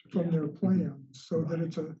income from their plans, so that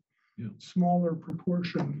it's a smaller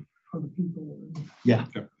proportion of the people. Yeah.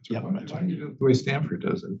 The way Stanford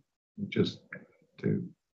does it, just to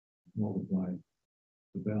multiply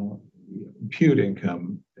the balance, impute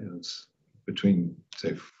income is between,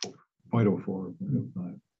 say, 0.04 and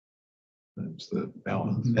 0.05. That's the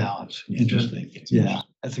balance. Balance. Interesting. Yeah,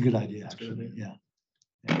 that's a good idea, actually. Yeah.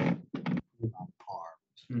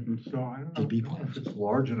 So I don't know if it's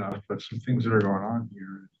large enough, but some things that are going on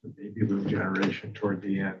here, the baby boom generation toward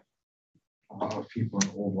the end. A lot of people in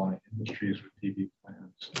old line industries with DB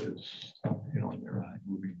plans is, and they're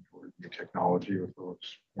moving toward new technology with those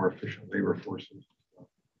more efficient labor forces,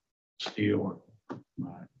 steel, and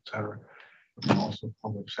et cetera. But then also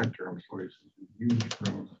public sector employees, huge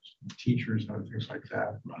growth, teachers and other things like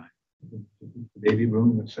that. The baby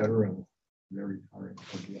boom, et cetera, and they're retiring.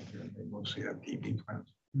 They mostly have DB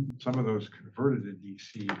plans. Some of those converted to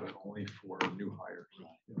DC, but only for new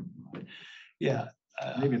hires. Yeah.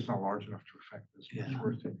 Maybe it's not large enough to affect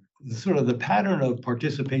this. Sort of the pattern of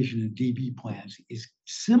participation in DB plans is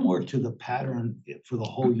similar to the pattern for the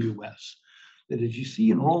whole US. That as you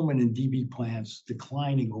see enrollment in DB plans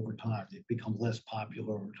declining over time, they become less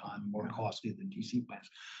popular over time, more costly than DC plans.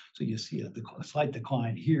 So you see a slight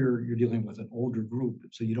decline here. You're dealing with an older group,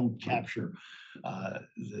 so you don't capture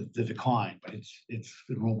the decline, but it's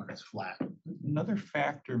enrollment is flat. Another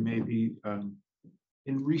factor maybe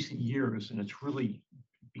in recent years, and it's really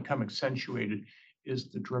become accentuated, is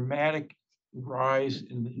the dramatic rise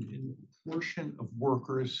in the portion of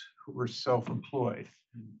workers who are self-employed.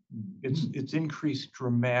 It's increased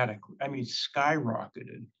dramatically. I mean,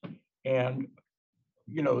 skyrocketed, and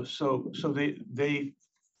so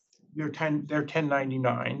they're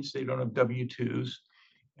 1099s. They don't have W-2s,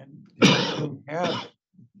 and they don't have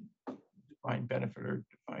defined benefit or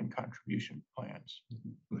defined contribution plans.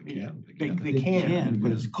 They can,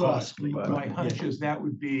 but it's costly. But my hunch is that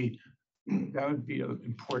would be an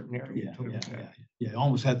important area. You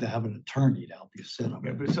almost had to have an attorney to help you set up.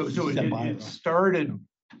 Yeah, but so it started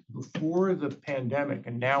before the pandemic,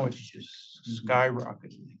 and now it's just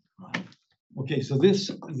skyrocketing. Okay, so this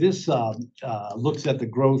looks at the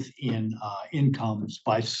growth in incomes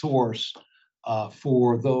by source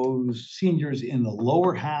for those seniors in the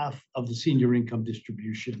lower half of the senior income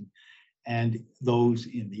distribution and those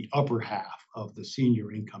in the upper half of the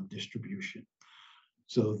senior income distribution.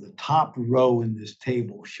 So the top row in this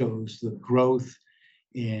table shows the growth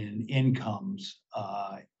in incomes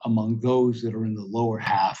among those that are in the lower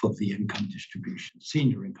half of the income distribution,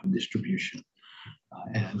 senior income distribution.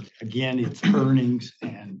 And again, it's earnings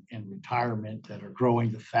and retirement that are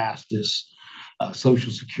growing the fastest.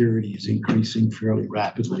 Social Security is increasing fairly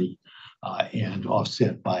rapidly and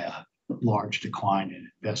offset by a large decline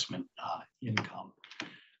in investment income.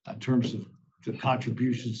 In terms of the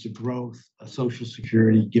contributions to growth, Social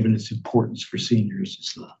Security, given its importance for seniors,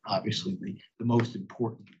 is obviously the most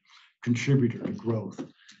important contributor to growth.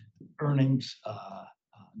 Earnings,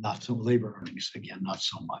 not so, labor earnings, again, not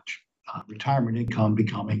so much. Retirement income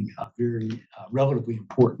becoming very relatively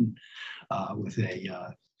important with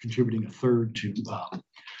contributing a third to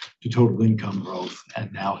total income growth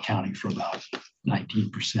and now accounting for about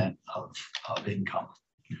 19% of income.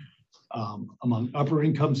 Among upper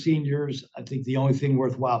income seniors, I think the only thing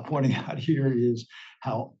worthwhile pointing out here is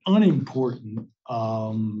how unimportant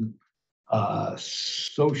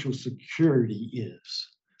Social Security is,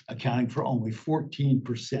 accounting for only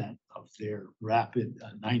 14% of their rapid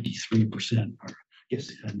 93%, or I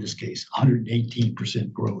guess in this case,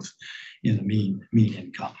 118% growth in the mean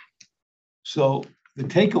income. So the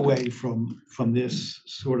takeaway from this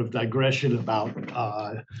sort of digression about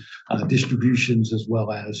distributions as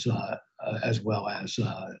well as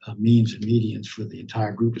means and medians for the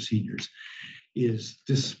entire group of seniors is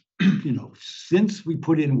this, since we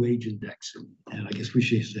put in wage indexing, and I guess we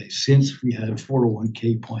should say since we had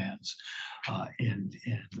 401k plans and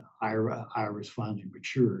IRAs finally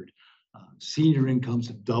matured, senior incomes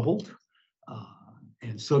have doubled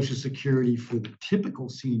And Social Security for the typical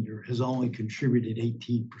senior has only contributed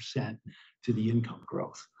 18% to the income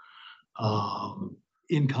growth.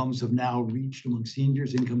 Incomes have now reached among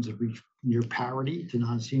seniors, incomes have reached near parity to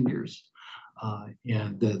non-seniors.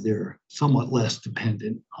 And they're somewhat less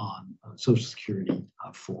dependent on Social Security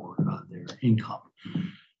for their income.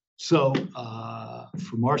 So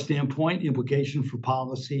from our standpoint, implication for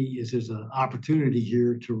policy is there's an opportunity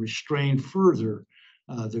here to restrain further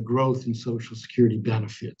the growth in Social Security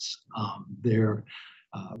benefits. They're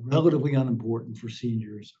relatively unimportant for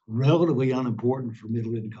seniors, relatively unimportant for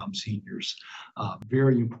middle-income seniors,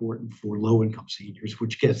 very important for low-income seniors,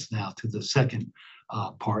 which gets now to the second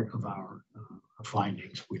part of our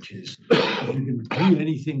findings, which is if you can do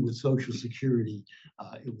anything with Social Security,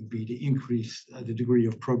 it would be to increase the degree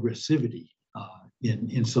of progressivity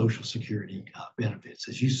in Social Security benefits.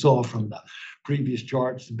 As you saw from the previous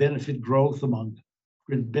charts, the benefit growth among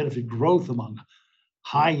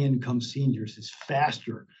high-income seniors is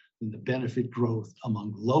faster than the benefit growth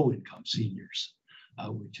among low-income seniors,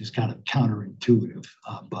 which is kind of counterintuitive,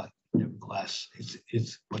 but nevertheless,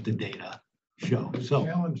 it's what the data show. So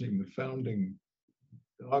challenging the founding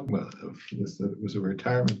dogma of this, that it was a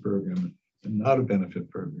retirement program and not a benefit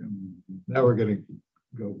program. Now we're going to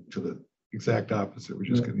go to the exact opposite. We're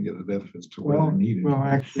just going to get the benefits to where they're needed. Well,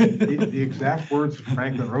 actually, the exact words of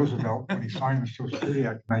Franklin Roosevelt when he signed the Social Security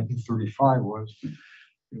Act in 1935 was,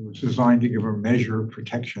 it was designed to give a measure of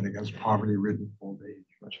protection against poverty-ridden old age.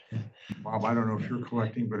 Bob, I don't know if you're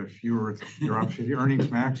collecting, but if you're obviously the earnings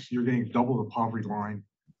max, you're getting double the poverty line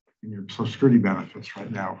in your Social Security benefits right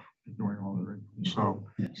now, ignoring all the income. So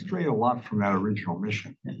strayed a lot from that original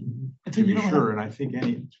mission, to be sure. And I think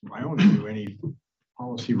my own view, any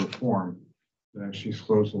policy reform that actually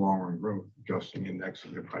slows the long-run growth, adjusting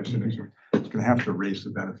indexing the price index, it's going to have to raise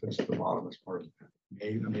the benefits at the bottom as part of it.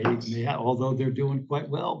 Although they're doing quite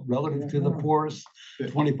well relative to the poorest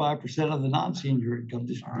 25% of the non-senior income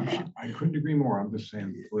distribution. I couldn't agree more. I'm just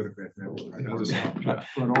saying politically.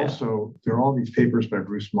 But also, there are all these papers by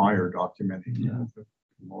Bruce Meyer documenting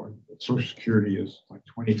that Social Security is like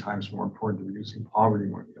 20 times more important to reducing poverty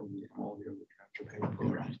than all the other transfer payment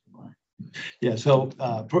programs. Yeah, so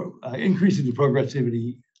increasing the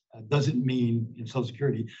progressivity doesn't mean, in Social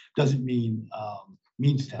Security, doesn't mean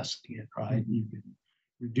means testing it, right? You can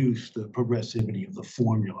reduce the progressivity of the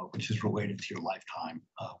formula, which is related to your lifetime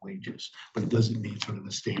wages, but it doesn't mean sort of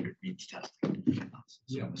the standard means testing.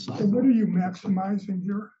 So what are you maximizing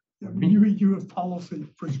here? I mean, you have policy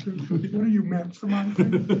prescriptions. What are you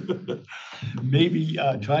maximizing? Maybe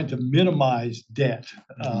trying to minimize debt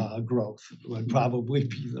growth would probably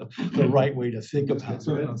be the right way to think about it.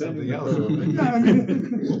 Something else.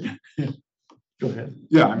 Go ahead.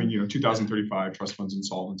 Yeah, I mean, 2035 trust funds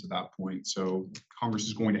insolvent at that point. So Congress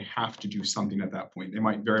is going to have to do something at that point. They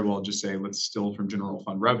might very well just say, let's steal from general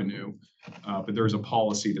fund revenue. But there's a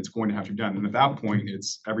policy that's going to have to be done. And at that point,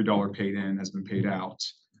 it's every dollar paid in has been paid out.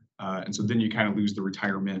 And so then you kind of lose the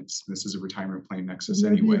retirement. This is a retirement plan nexus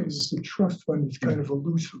anyways. The trust fund is kind of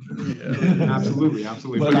elusive. Absolutely.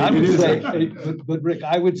 But I would say, but Rick,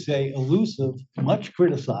 I would say elusive, much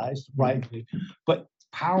criticized, rightly, but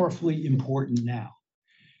powerfully important now.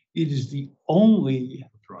 It is the only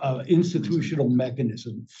institutional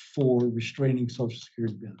mechanism for restraining Social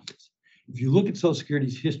Security benefits. If you look at Social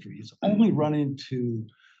Security's history, it's only run into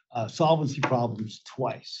solvency problems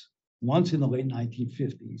twice. Once in the late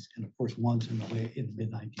 1950s, and of course, once in the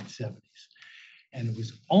mid-1970s. And it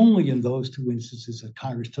was only in those two instances that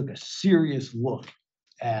Congress took a serious look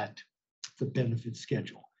at the benefit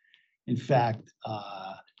schedule. In fact,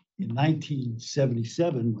 in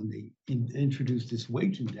 1977, when they introduced this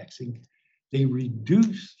wage indexing, they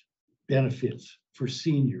reduced benefits for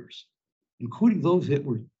seniors, including those that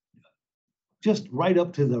were just right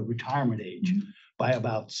up to the retirement age, by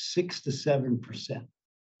about 6 to 7%.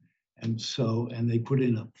 And they put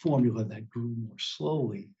in a formula that grew more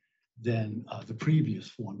slowly than the previous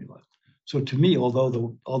formula. So to me,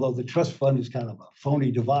 although the trust fund is kind of a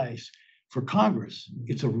phony device, for Congress,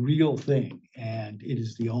 it's a real thing, and it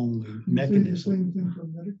is the only mechanism. Same thing for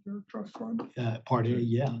Medicare trust fund? Part A,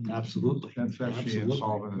 yeah, absolutely. That's actually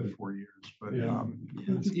insolvent in 4 years, but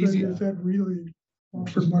It's easy. Does that really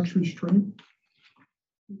offer much restraint?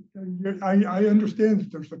 I understand that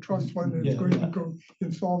there's a trust fund that's going to go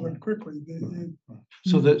insolvent quickly.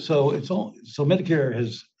 So Medicare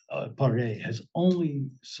has Part A has only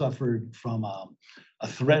suffered from a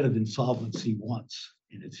threat of insolvency once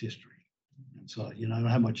in its history. And so, I don't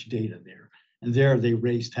have much data there. And there they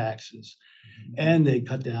raise taxes and they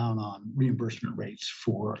cut down on reimbursement rates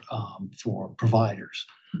for providers.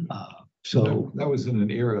 So that was in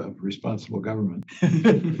an era of responsible government.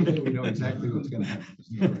 We know exactly what's going to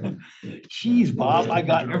happen. geez, Bob, I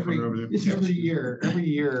got every year.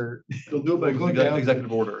 They'll do it by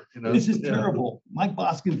executive order, you know? This is terrible. Mike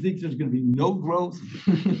Boskin thinks there's going to be no growth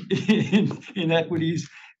in equities,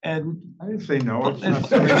 and I didn't say no. It's and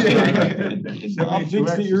not Bob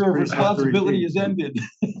thinks the era of responsibility has ended.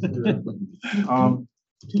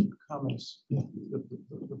 Two comments.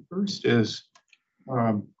 The first is,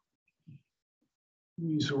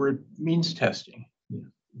 use the word means testing.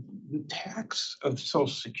 The tax of Social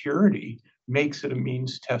Security makes it a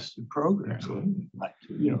means tested program. Absolutely. Right.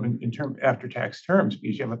 You know, in term after tax terms,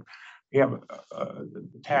 because you have a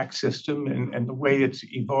tax system and the way it's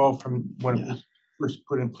evolved from when it was first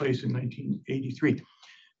put in place in 1983.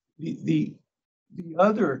 The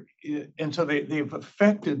other, and so they've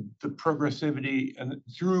affected the progressivity and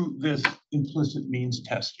through this implicit means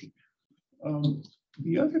testing.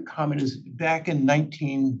 The other comment is back in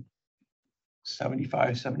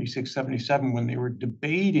 1975, 76, 77, when they were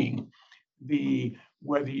debating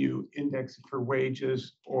whether you index it for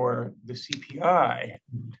wages or the CPI,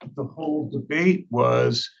 the whole debate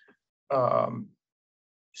was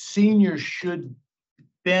seniors should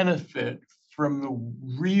benefit from the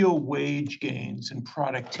real wage gains and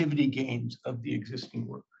productivity gains of the existing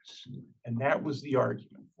workers. And that was the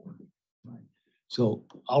argument for it. So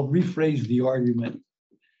I'll rephrase the argument.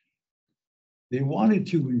 They wanted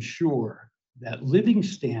to ensure that living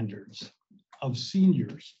standards of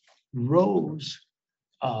seniors rose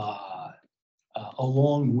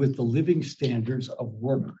along with the living standards of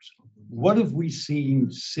workers. What have we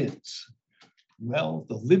seen since? Well,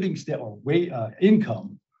 the living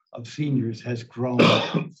income of seniors has grown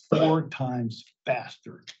 4 times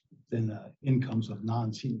faster than the incomes of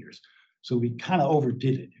non-seniors. So we kind of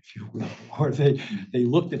overdid it, if you will, or they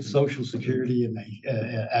looked at Social Security and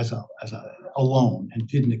as a alone and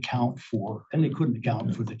didn't account for, and they couldn't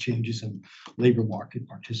account for the changes in labor market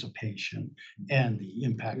participation and the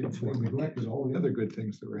impact of We neglected all the other good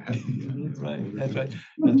things that were happening. That's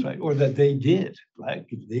right. Or that they did, right?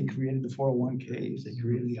 They created the 401ks, they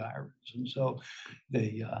created the IRAs, and so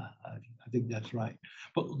they, I think that's right.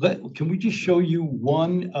 But can we just show you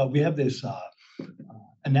one? We have this.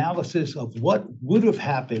 Analysis of what would have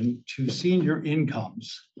happened to senior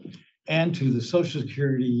incomes and to the Social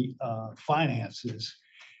Security finances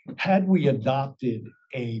had we adopted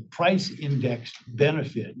a price indexed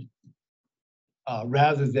benefit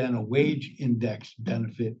rather than a wage indexed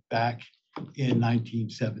benefit back in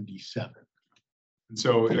 1977. And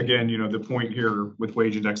so again, you know, the point here with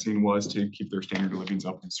wage indexing was to keep their standard of livings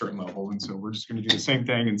up at a certain level. And so we're just going to do the same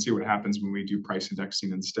thing and see what happens when we do price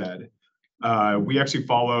indexing instead. We actually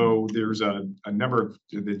follow, there's a number of,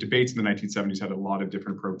 the debates in the 1970s had a lot of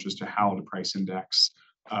different approaches to how to price index.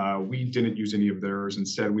 We didn't use any of theirs.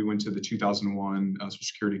 Instead, we went to the 2001 Social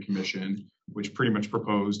Security Commission, which pretty much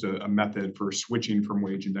proposed a method for switching from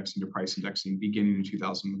wage indexing to price indexing beginning in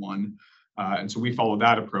 2001. And so we follow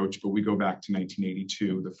that approach, but we go back to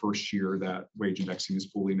 1982, the first year that wage indexing is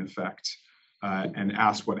fully in effect. And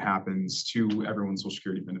ask what happens to everyone's Social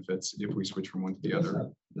Security benefits if we switch from one to the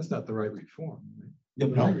other. That's not the right reform. Yeah,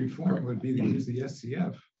 The right reform would be to use the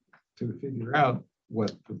SCF to figure out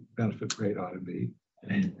what the benefit rate ought to be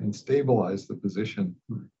and stabilize the position.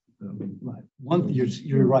 Right.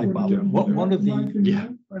 You're right, Bob. One of the I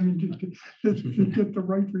mean, to get the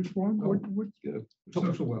right reform, what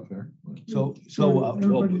Social welfare. so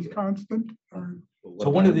everybody's constant or? What So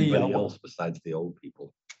one of the, everybody else besides the old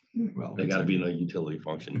people, Well, they got to be in a utility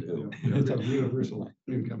function too. It's a universal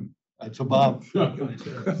income. so Bob,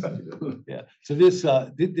 yeah. So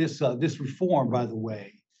this reform, by the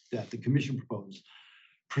way, that the commission proposed,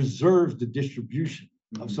 preserves the distribution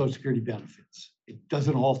of Social Security benefits. It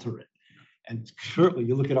doesn't alter it. And certainly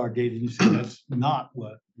you look at our data and you see that's not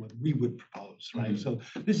what we would propose, right? So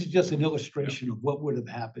this is just an illustration of what would have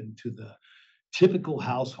happened to the typical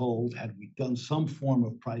household had we done some form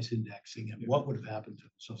of price indexing and what would have happened to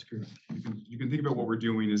Social Security. You can think about what we're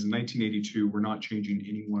doing is in 1982, we're not changing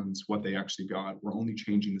anyone's what they actually got. We're only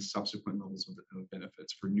changing the subsequent levels of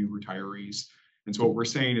benefits for new retirees. And so what we're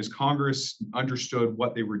saying is Congress understood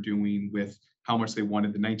what they were doing with how much they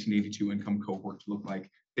wanted the 1982 income cohort to look like.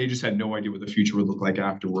 They just had no idea what the future would look like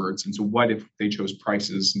afterwards. And so what if they chose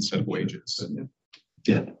prices instead of wages?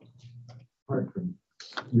 Yeah. Apart from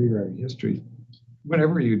rewriting history,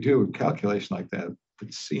 whenever you do a calculation like that,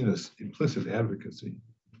 it's seen as implicit advocacy.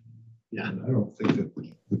 Yeah. And I don't think that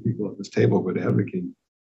the people at this table would advocate,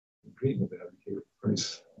 agree with advocate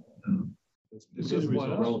price. This is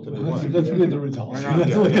relatively. Let's look at the results.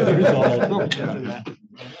 Let's look at the results.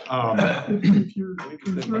 If you're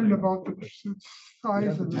concerned about the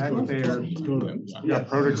size of the.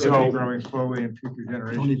 Productivity growing slowly in future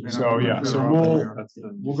generations. So, yeah, so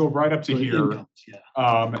we'll go right up to here. Incomes,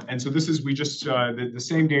 yeah. And so this is, we just, the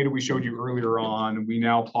same data we showed you earlier on, we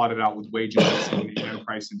now plotted out with wage indexing and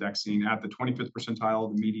price indexing at the 25th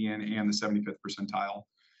percentile, the median, and the 75th percentile.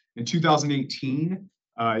 In 2018,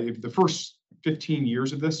 if the first 15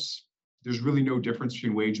 years of this, there's really no difference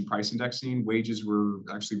between wage and price indexing. Wages were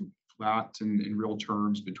actually flat in real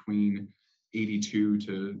terms between 82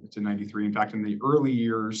 to 93. In fact, in the early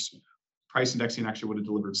years, price indexing actually would have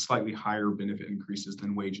delivered slightly higher benefit increases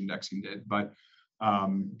than wage indexing did. But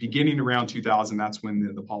beginning around 2000, that's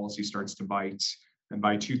when the policy starts to bite. And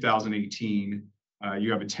by 2018,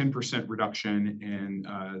 you have a 10% reduction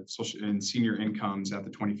in senior incomes at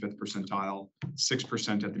the 25th percentile,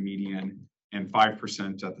 6% at the median, and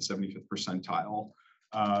 5% at the 75th percentile.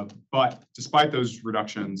 But despite those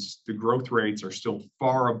reductions, the growth rates are still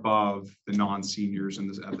far above the non-seniors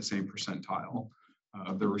at the same percentile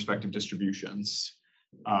of their respective distributions.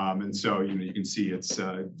 And so, you can see it's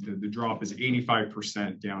the drop is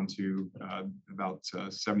 85% down to about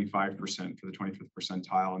 75% for the 25th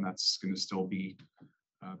percentile, and that's going to still be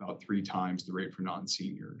about 3 times the rate for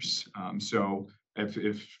non-seniors. So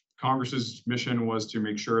if Congress's mission was to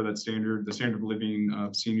make sure that the standard of living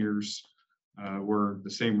of seniors were the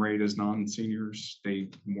same rate as non-seniors, they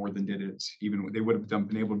more than did it. Even they would have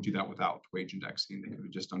been able to do that without wage indexing. They could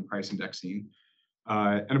have just done price indexing.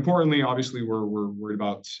 And importantly, obviously, we're worried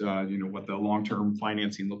about what the long-term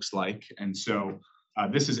financing looks like. And so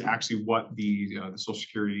this is actually what the Social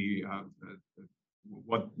Security,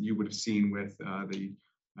 what you would have seen with the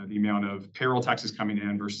amount of payroll taxes coming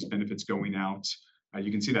in versus benefits going out. You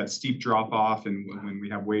can see that steep drop off, and when we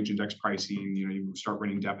have wage index pricing, you start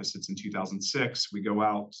running deficits in 2006. We go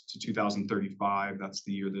out to 2035. That's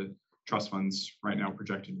the year the trust funds right now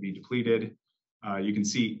projected to be depleted. You can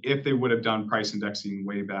see if they would have done price indexing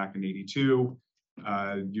way back in 82,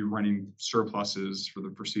 you're running surpluses for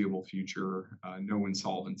the foreseeable future, no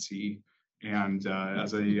insolvency, and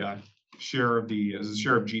as a share of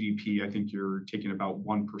GDP, I think you're taking about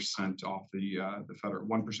 1% off the federal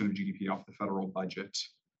 1% of GDP off the federal budget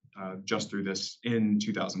just through this in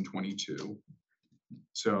 2022.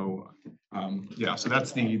 So yeah, so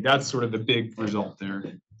that's sort of the big result there.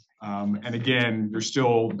 And again, you're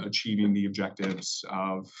still achieving the objectives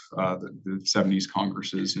of the 70s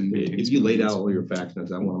Congresses. And if you laid out all your facts,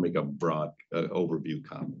 I want to make a broad overview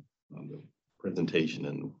comment on the presentation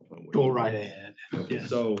and go right ahead. Okay,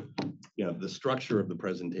 so the structure of the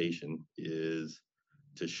presentation is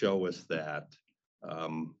to show us that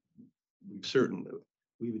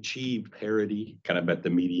we've achieved parity kind of at the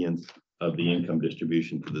medians of the income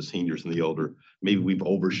distribution for the seniors and the older. Maybe we've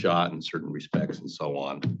overshot in certain respects and so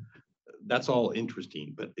on. That's all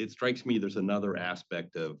interesting, but it strikes me there's another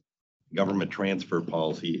aspect of government transfer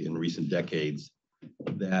policy in recent decades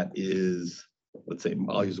that is, let's say,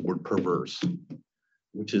 I'll use the word perverse,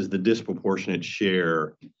 which is the disproportionate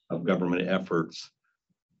share of government efforts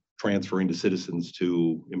transferring to citizens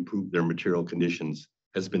to improve their material conditions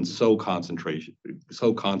has been so concentrated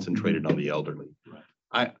on the elderly.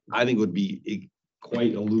 Right. I think it would be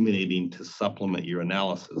quite illuminating to supplement your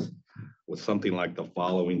analysis with something like the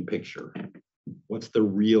following picture. What's the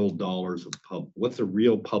real dollars of what's the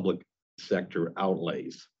real public sector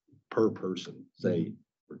outlays per person, say,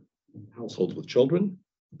 for households with children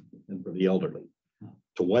and for the elderly?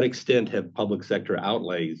 To what extent have public sector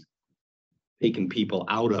outlays taken people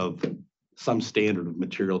out of some standard of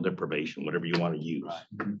material deprivation, whatever you want to use,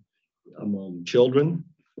 among children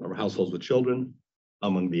or households with children,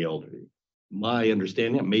 among the elderly? My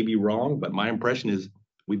understanding, it may be wrong, but my impression is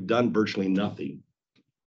we've done virtually nothing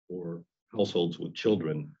for households with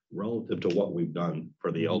children relative to what we've done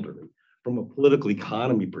for the elderly. From a political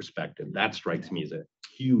economy perspective, that strikes me as a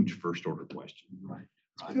huge first order question. Right.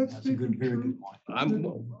 That's a very good point.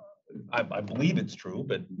 I believe it's true,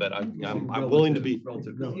 but I'm willing to be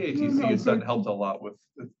relative. The ATC has helped a lot with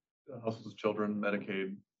households with children,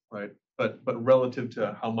 Medicaid, right? But relative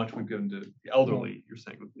to how much we've given to the elderly, you're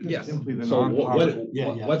saying. Yes. So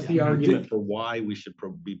what's the argument for why we should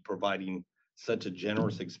be providing such a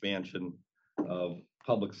generous expansion of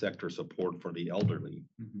public sector support for the elderly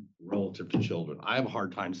relative to children? I have a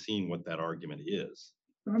hard time seeing what that argument is.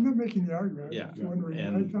 I'm not making the argument. Yeah.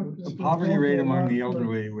 And the poverty rate among the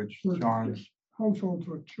elderly, which John's households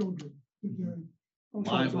with children.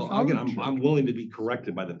 I'm willing to be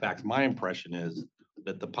corrected by the facts. My impression is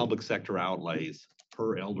that the public sector outlays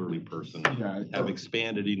per elderly person have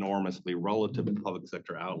expanded enormously relative to public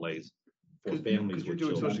sector outlays for families You're with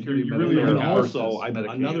doing Social children. Security, And Medicare then versus also,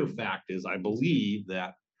 another Medicaid. fact is, I believe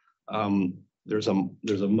that there's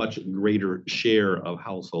a much greater share of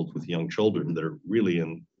households with young children that are really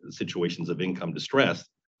in situations of income distress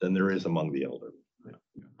than there is among the elderly.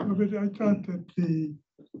 But I thought that the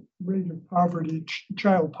rate of poverty,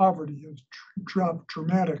 child poverty has dropped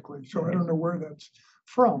dramatically. So I don't know where that's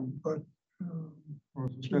from, but Well,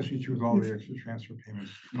 especially true with all the extra transfer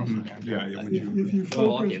payments. if you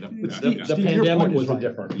Well, focus. okay, But the Steve, your pandemic point is was a right.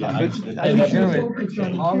 different, Yeah, yeah. but I think Generally, you focus on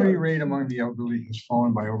the the poverty kids. rate among the elderly has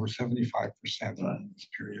fallen by over 75% in this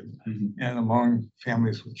period. And among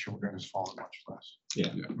families with children has fallen much less.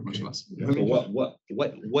 Yeah. Much less. So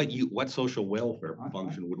what social welfare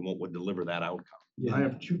function would deliver that outcome? Yeah. I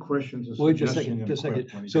have two questions. Wait just a second, just a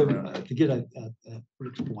second. So to get a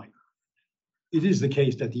Rick's point, it is the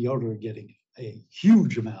case that the elder are getting a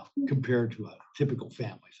huge amount compared to a typical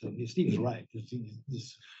family. So Steve's right.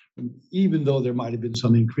 Even though there might have been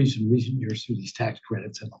some increase in recent years through these tax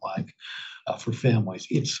credits and the like for families,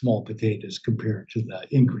 it's small potatoes compared to the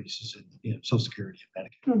increases in Social Security and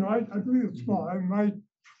Medicare. No, I believe it's small. My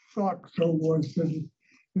thought though was that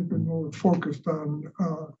it been more focused on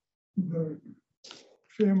the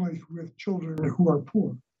families with children who are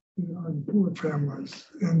poor, on poor families,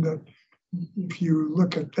 and that if you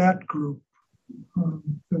look at that group,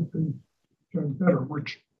 that they've done better,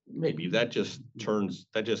 which Maybe that just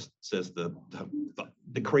says the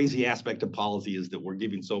crazy aspect of policy is that we're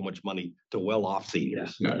giving so much money to well-off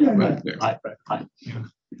seniors. Right.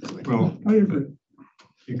 Well, I agree.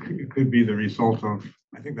 it could be the result of,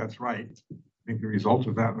 I think that's right. I think the result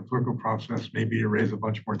of that in the political process may be to raise a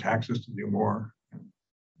bunch more taxes to do more,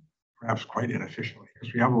 perhaps quite inefficiently,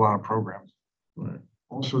 because we have a lot of programs. Right.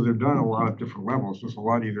 Also, they're done at a lot of different levels. There's a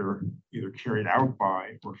lot either carried out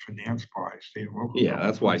by or financed by state and local. Yeah,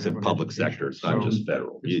 that's why I said government. public sector. It's not So- just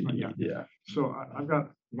federal. Yeah. So I've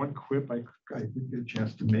got one quip I did get a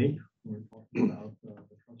chance to make when we talked about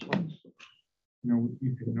the trust funds.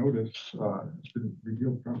 You can notice it's been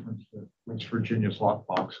revealed preference that West Virginia's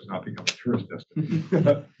lockbox has not become a tourist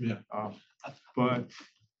destination. Yeah. But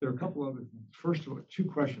there are a couple other things. First of all, two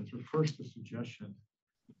questions. First, a suggestion.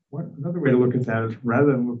 Another way to look at that is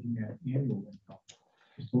rather than looking at annual income,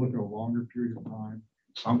 just to look at a longer period of time,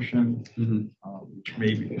 consumption, which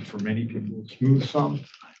may be for many people smooth some,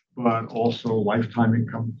 but also lifetime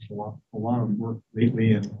income. A lot of work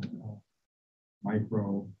lately in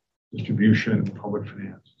micro distribution, public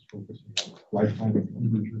finance, is focusing on lifetime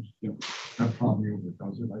income measures. That probably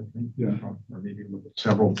overdoes it, I think. Or maybe look at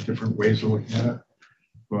several different ways of looking at it.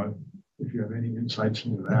 But if you have any insights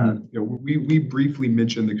into that. We briefly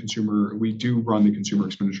mentioned we do run the consumer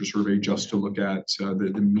expenditure survey just to look at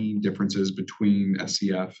the mean differences between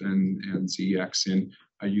SCF and CEX. And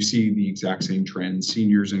you see the exact same trend.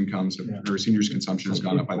 Seniors' incomes or seniors' consumption has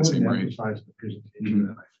gone up by the same rate. Emphasize the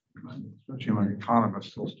presentation, especially among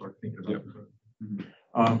economists, still start thinking about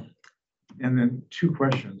it. And then two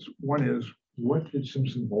questions. One is, what did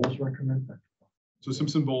Simpson-Bowles recommend? So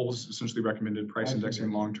Simpson-Bowles essentially recommended price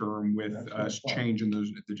indexing long-term with a change in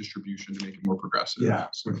the distribution to make it more progressive. Yeah,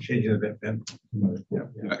 so changing it then. Yeah,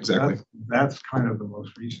 exactly. That's kind of the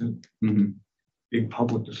most recent big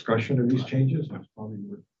public discussion of these changes. That's probably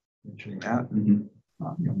worth mentioning that.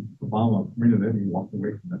 Obama printed it and walked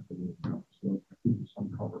away from that. So I think it's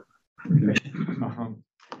some cover.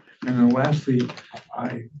 And then lastly,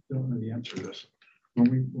 I don't know the answer to this.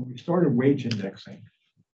 When we started wage indexing,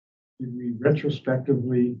 did we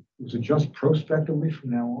retrospectively, was it just prospectively from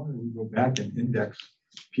now on, or we go back and index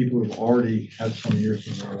people who've already had some years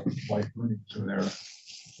of their life earnings to their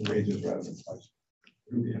wages rather than price?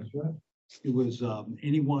 Who the answer to that? It was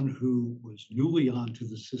anyone who was newly onto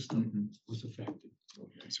the system was affected.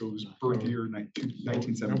 So it was birth year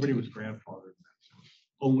 1970. Nobody was grandfathered.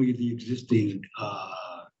 Only the existing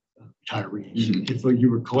retirees. If you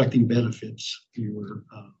were collecting benefits, you were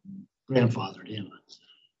grandfathered in.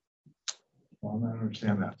 Well, I don't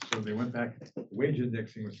understand that. So they went back, wage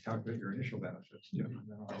indexing was to calculate your initial benefits.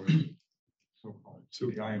 So-called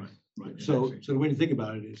CPI. Right. So the way to think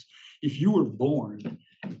about it is, if you were born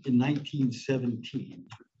in 1917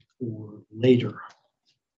 or later,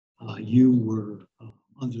 you were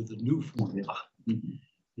under the new formula.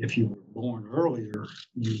 If you were born earlier,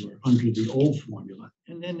 you were under the old formula.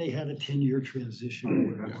 And then they had a 10-year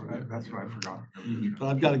transition. That's what I forgot. But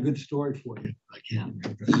I've got a good story for you. I can.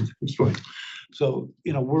 Good story. So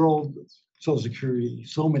in a world, Social Security,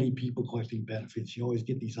 so many people collecting benefits, you always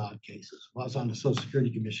get these odd cases. When I was on the Social Security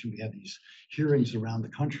Commission, we had these hearings around the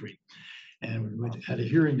country. And we had a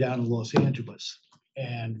hearing down in Los Angeles.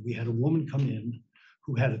 And we had a woman come in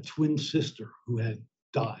who had a twin sister who had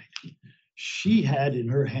died. she had in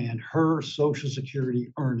her hand her Social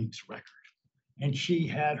Security earnings record. And she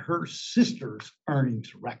had her sister's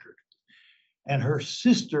earnings record. And her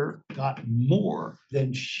sister got more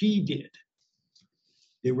than she did.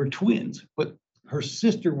 They were twins, but her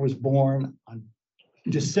sister was born on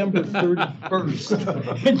December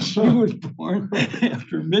 31st, and she was born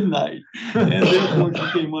after midnight. And therefore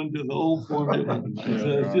she came under the old formula. So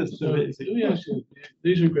it's just So let amazing. me ask you,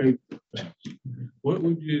 these are great. What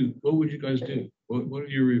would you guys do? What are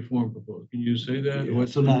your reform proposals? Can you say that? What-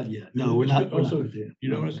 So not yet. No, we're not Also, there. you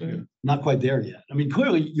know what I'm saying? Not quite there yet. I mean,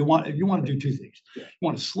 clearly you want to do two things. You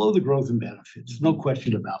want to slow the growth in benefits, no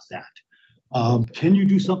question about that. Can you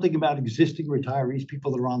do something about existing retirees, people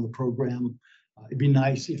that are on the program? It'd be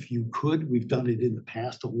nice if you could. We've done it in the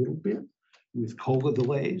past a little bit with COLA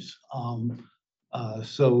delays.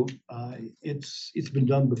 It's been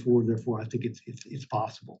done before, therefore I think it's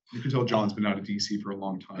possible. You can tell John's been out of DC for a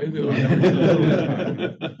long time.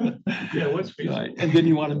 Yeah, what's feasible? Right. And then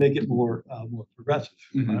you want to make it more progressive.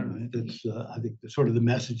 Mhm. Right? That's I think the sort of the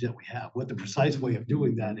message that we have. What the precise way of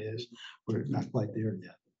doing that is, we're not quite there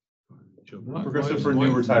yet. Progressive for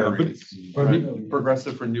new retirees. Pardon me?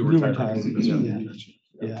 Progressive for new New retirees. retirees,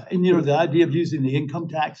 yeah. And the idea of using the income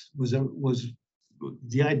tax was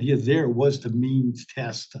the idea there was to means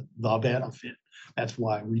test the benefit. That's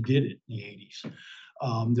why we did it in the 80s.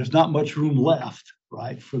 There's not much room left,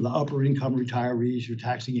 right? For the upper income retirees, you're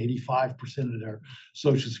taxing 85% of their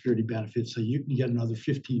Social Security benefits, so you can get another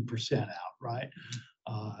 15% out, right?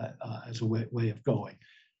 As a way of going.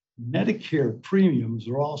 Medicare premiums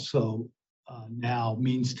are also now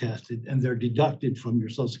means tested, and they're deducted from your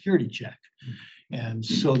Social Security check. And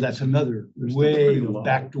so that's another way of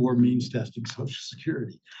backdoor means testing Social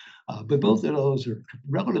Security. But both of those are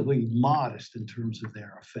relatively modest in terms of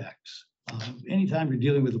their effects. Anytime you're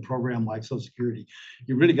dealing with a program like Social Security,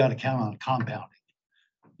 you really got to count on compounding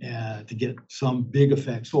to get some big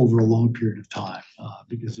effects over a long period of time,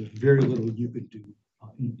 because there's very little you could do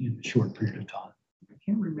in a short period of time. I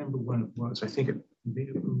can't remember when it was. I think it may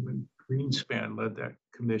have been when Greenspan led that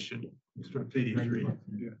commission.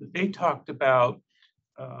 They talked about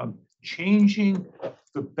changing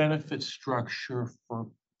the benefit structure for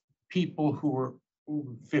people who are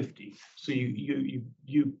over 50. So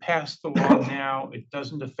you pass the law now, it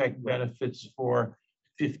doesn't affect benefits for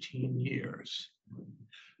 15 years.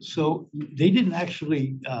 So they didn't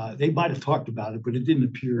actually, they might have talked about it, but it didn't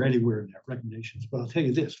appear anywhere in their recommendations. But I'll tell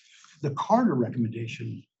you this, the Carter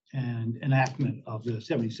recommendation and enactment of the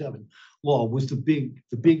 77 law was the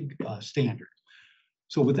big standard.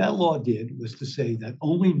 So what that law did was to say that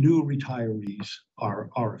only new retirees are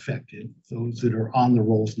affected. Those that are on the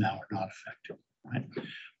rolls now are not affected, right?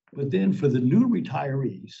 But then for the new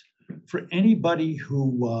retirees, for anybody who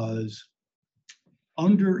was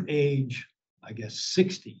under age, I guess,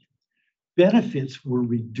 60, benefits were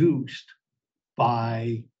reduced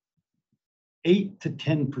by 8 to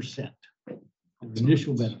 10% of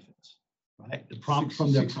initial benefits, right?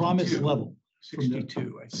 From their promised level.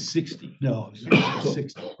 62, I think. 60, no,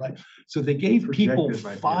 60, right? So they gave people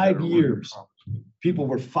 5 years. People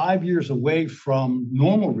were 5 years away from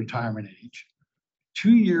normal retirement age,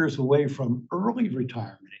 2 years away from early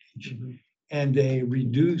retirement age, and they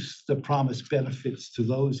reduced the promised benefits to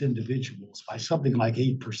those individuals by something like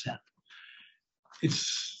 8%.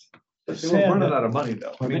 It's They were running out of money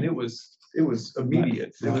though. I mean, it was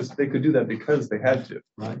immediate. Right. They could do that because they had to.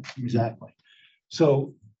 Right, exactly.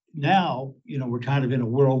 So now, we're kind of in a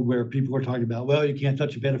world where people are talking about, well, you can't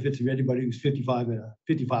touch the benefits of anybody who's 55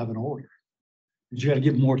 and older. But you got to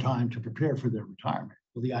give them more time to prepare for their retirement.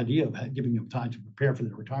 Well, the idea of giving them time to prepare for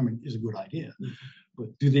their retirement is a good idea. But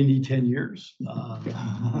do they need 10 years?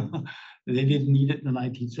 They didn't need it in the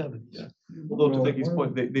 1970s. Yeah. Although to Vicky's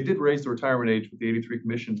point, they did raise the retirement age with the 83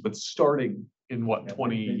 commissions, but starting in what,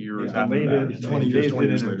 20 years after that? 20 years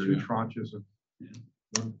later, later, two yeah. tranches of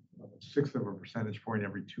 1/6 of a percentage point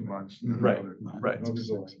every 2 months. Right, right.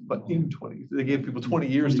 But in 20, they gave people 20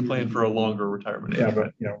 years to plan for a longer retirement age. Yeah,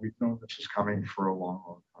 but we've known this is coming for a long,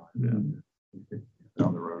 long time. Yeah.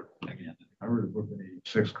 Down the road. Again, I read a book in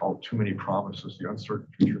 '86 called "Too Many Promises: The Uncertain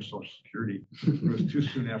Future of Social Security." It was too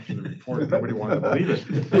soon after the report. Nobody wanted to believe it.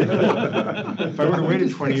 If I would have waited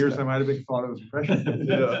 20 years, I might have been thought it was prescient.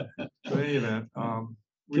 Yeah. So in any event,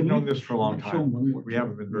 we've known this for a long time. We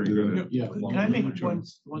haven't been very good at it. Yeah. Can I make one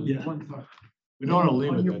thought? We don't want to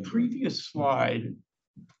leave On it. your previous slide,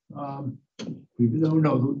 no,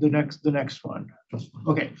 the next one.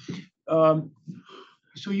 Okay.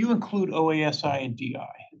 So you include OASI and DI.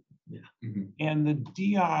 Yeah. And the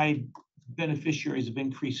DI beneficiaries have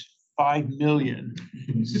increased 5 million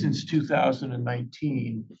since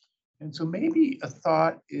 2019. And so maybe a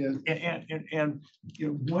thought is, and you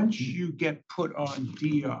know, once you get put on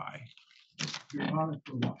DI, you're on it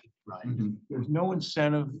for life. Right. There's no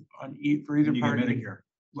incentive for either You get party. Medicare.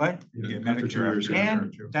 What? You get After 2 years, Medicare.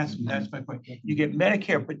 yeah. And that's my point. You get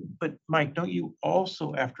Medicare, but Mike, don't you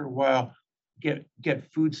also after a while get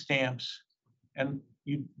food stamps? And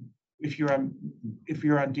if you're on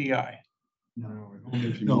DI. No,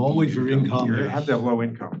 only for income. You have to have low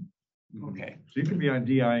income. Okay. So you can be on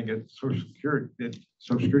DI and get Social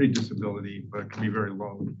Security disability, but it can be very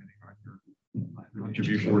low depending on your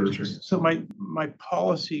contribution. So my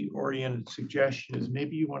policy oriented suggestion is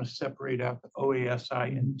maybe you want to separate out the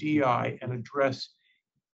OASI and DI and address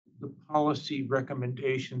the policy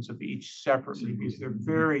recommendations of each separately because they're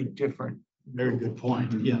very different. Very good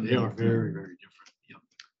point. Yeah, they are very, very different. Yeah.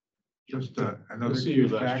 Just another See your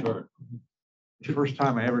key last fact. chart. The first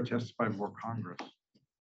time I ever testified before Congress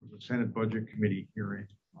was a Senate Budget Committee hearing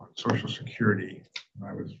on Social Security. And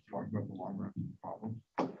I was talking about the long run problem.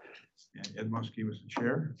 And Ed Muskie was the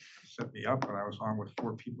chair, set me up, and I was on with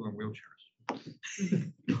 4 people in wheelchairs.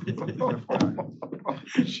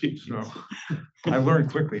 So I learned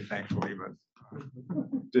quickly, thankfully, but.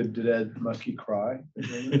 Did Ed Muskie cry?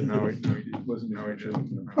 No, he Wasn't no, he didn't.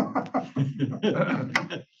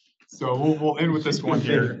 So we'll end with this one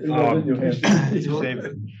here. Saved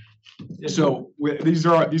it. So these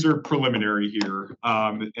are preliminary here.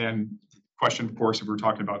 And question, of course, if we're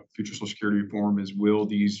talking about future Social Security reform is, will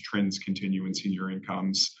these trends continue in senior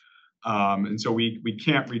incomes? And so we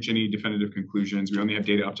can't reach any definitive conclusions. We only have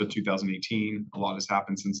data up to 2018. A lot has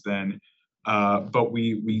happened since then. But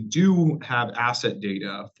we do have asset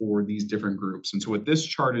data for these different groups. And so what this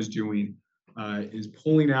chart is doing is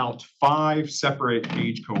pulling out 5 separate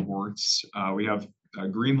age cohorts. We have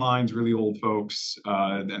green lines, really old folks,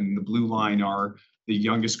 and the blue line are the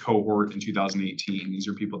youngest cohort in 2018. These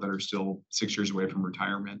are people that are still 6 years away from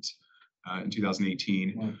retirement in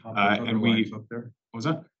 2018. And we, up there. what was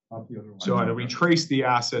that? Pop the other lines So up we there. trace the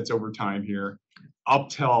assets over time here up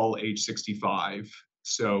till age 65.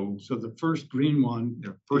 So the first green one.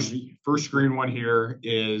 the first green one here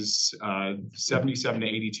is 77 to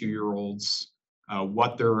 82-year-olds,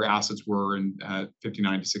 what their assets were in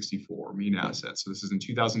 59 to 64 mean assets. So this is in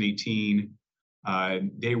 2018.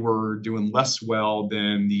 They were doing less well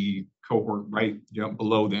than the cohort right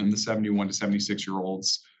below them, the 71 to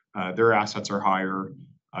 76-year-olds. Their assets are higher.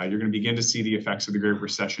 You're going to begin to see the effects of the Great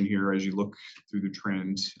Recession here as you look through the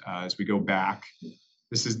trend as we go back.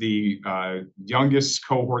 This is the youngest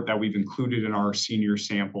cohort that we've included in our senior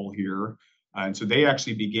sample here. And so they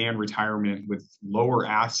actually began retirement with lower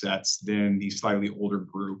assets than the slightly older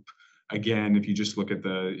group. Again, if you just look at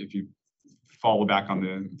if you follow back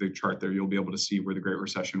on the chart there, you'll be able to see where the Great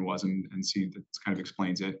Recession was and see that kind of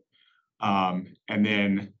explains it. And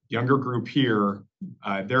then younger group here,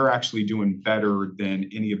 they're actually doing better than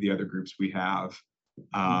any of the other groups we have.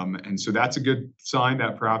 And so that's a good sign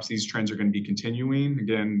that perhaps these trends are going to be continuing.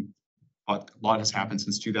 Again, a lot has happened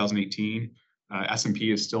since 2018.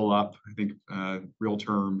 S&P is still up. I think real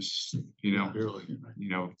terms,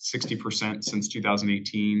 60% since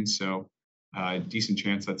 2018. So decent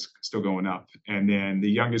chance that's still going up. And then the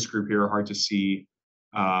youngest group here, hard to see.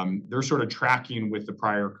 They're sort of tracking with the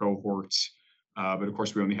prior cohorts, but of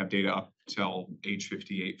course we only have data up till age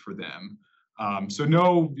 58 for them. So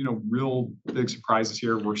no, real big surprises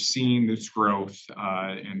here. We're seeing this growth,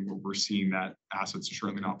 and we're seeing that assets are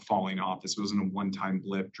certainly not falling off. This wasn't a one-time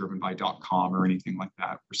blip driven by .com or anything like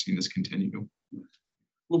that. We're seeing this continue.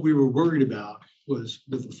 What we were worried about was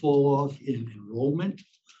with the fall off in enrollment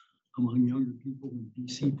among younger people in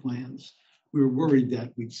DC plans. We were worried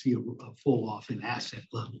that we'd see a fall off in asset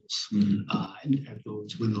levels and at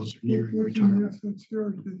when those are nearing retirement.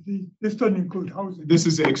 This doesn't include housing. This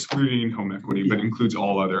is excluding home equity, but includes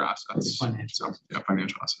all other assets. Financial. So, yeah,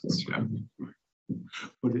 financial assets. Yeah.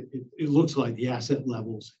 But it looks like the asset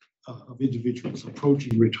levels of individuals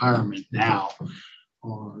approaching retirement now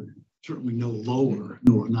are certainly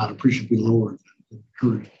not appreciably lower than the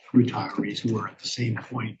current retirees who are at the same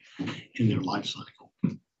point in their life cycle.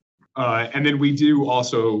 And then we do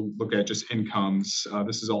also look at just incomes.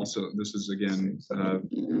 This is again a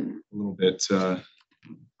little bit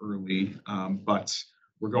early, but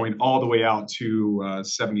we're going all the way out to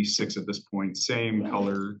 76 at this point. Same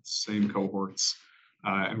color, same cohorts,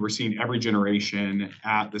 and we're seeing every generation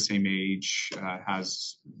at the same age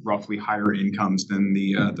has roughly higher incomes than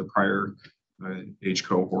the prior age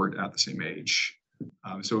cohort at the same age.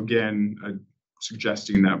 So again,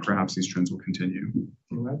 suggesting that perhaps these trends will continue.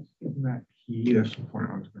 Well, isn't that key? That's the point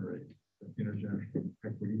I was going to raise. The intergenerational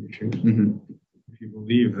equity issues. If you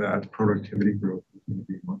believe that productivity growth is going to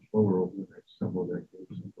be much slower over the next several decades.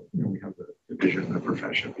 You know, we have the division of the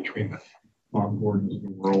profession between the Bob Gordons of the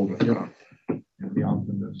world and the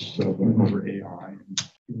optimists over AI.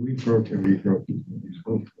 Regrowth and regrowth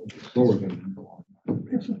is slower than the long run.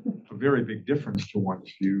 It makes a very big difference to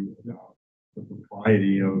one's view about the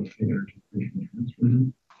propriety of energy efficient transfer,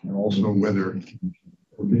 and also whether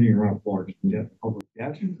we're getting around large debt, public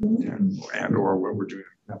debt, and or what we're doing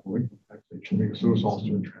in capital income taxation, because those also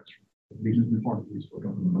transfer. At least in part, we still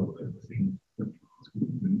don't know that.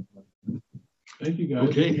 Thank you, guys.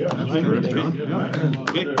 Okay. Yeah, Thank you.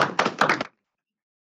 Yeah. Okay.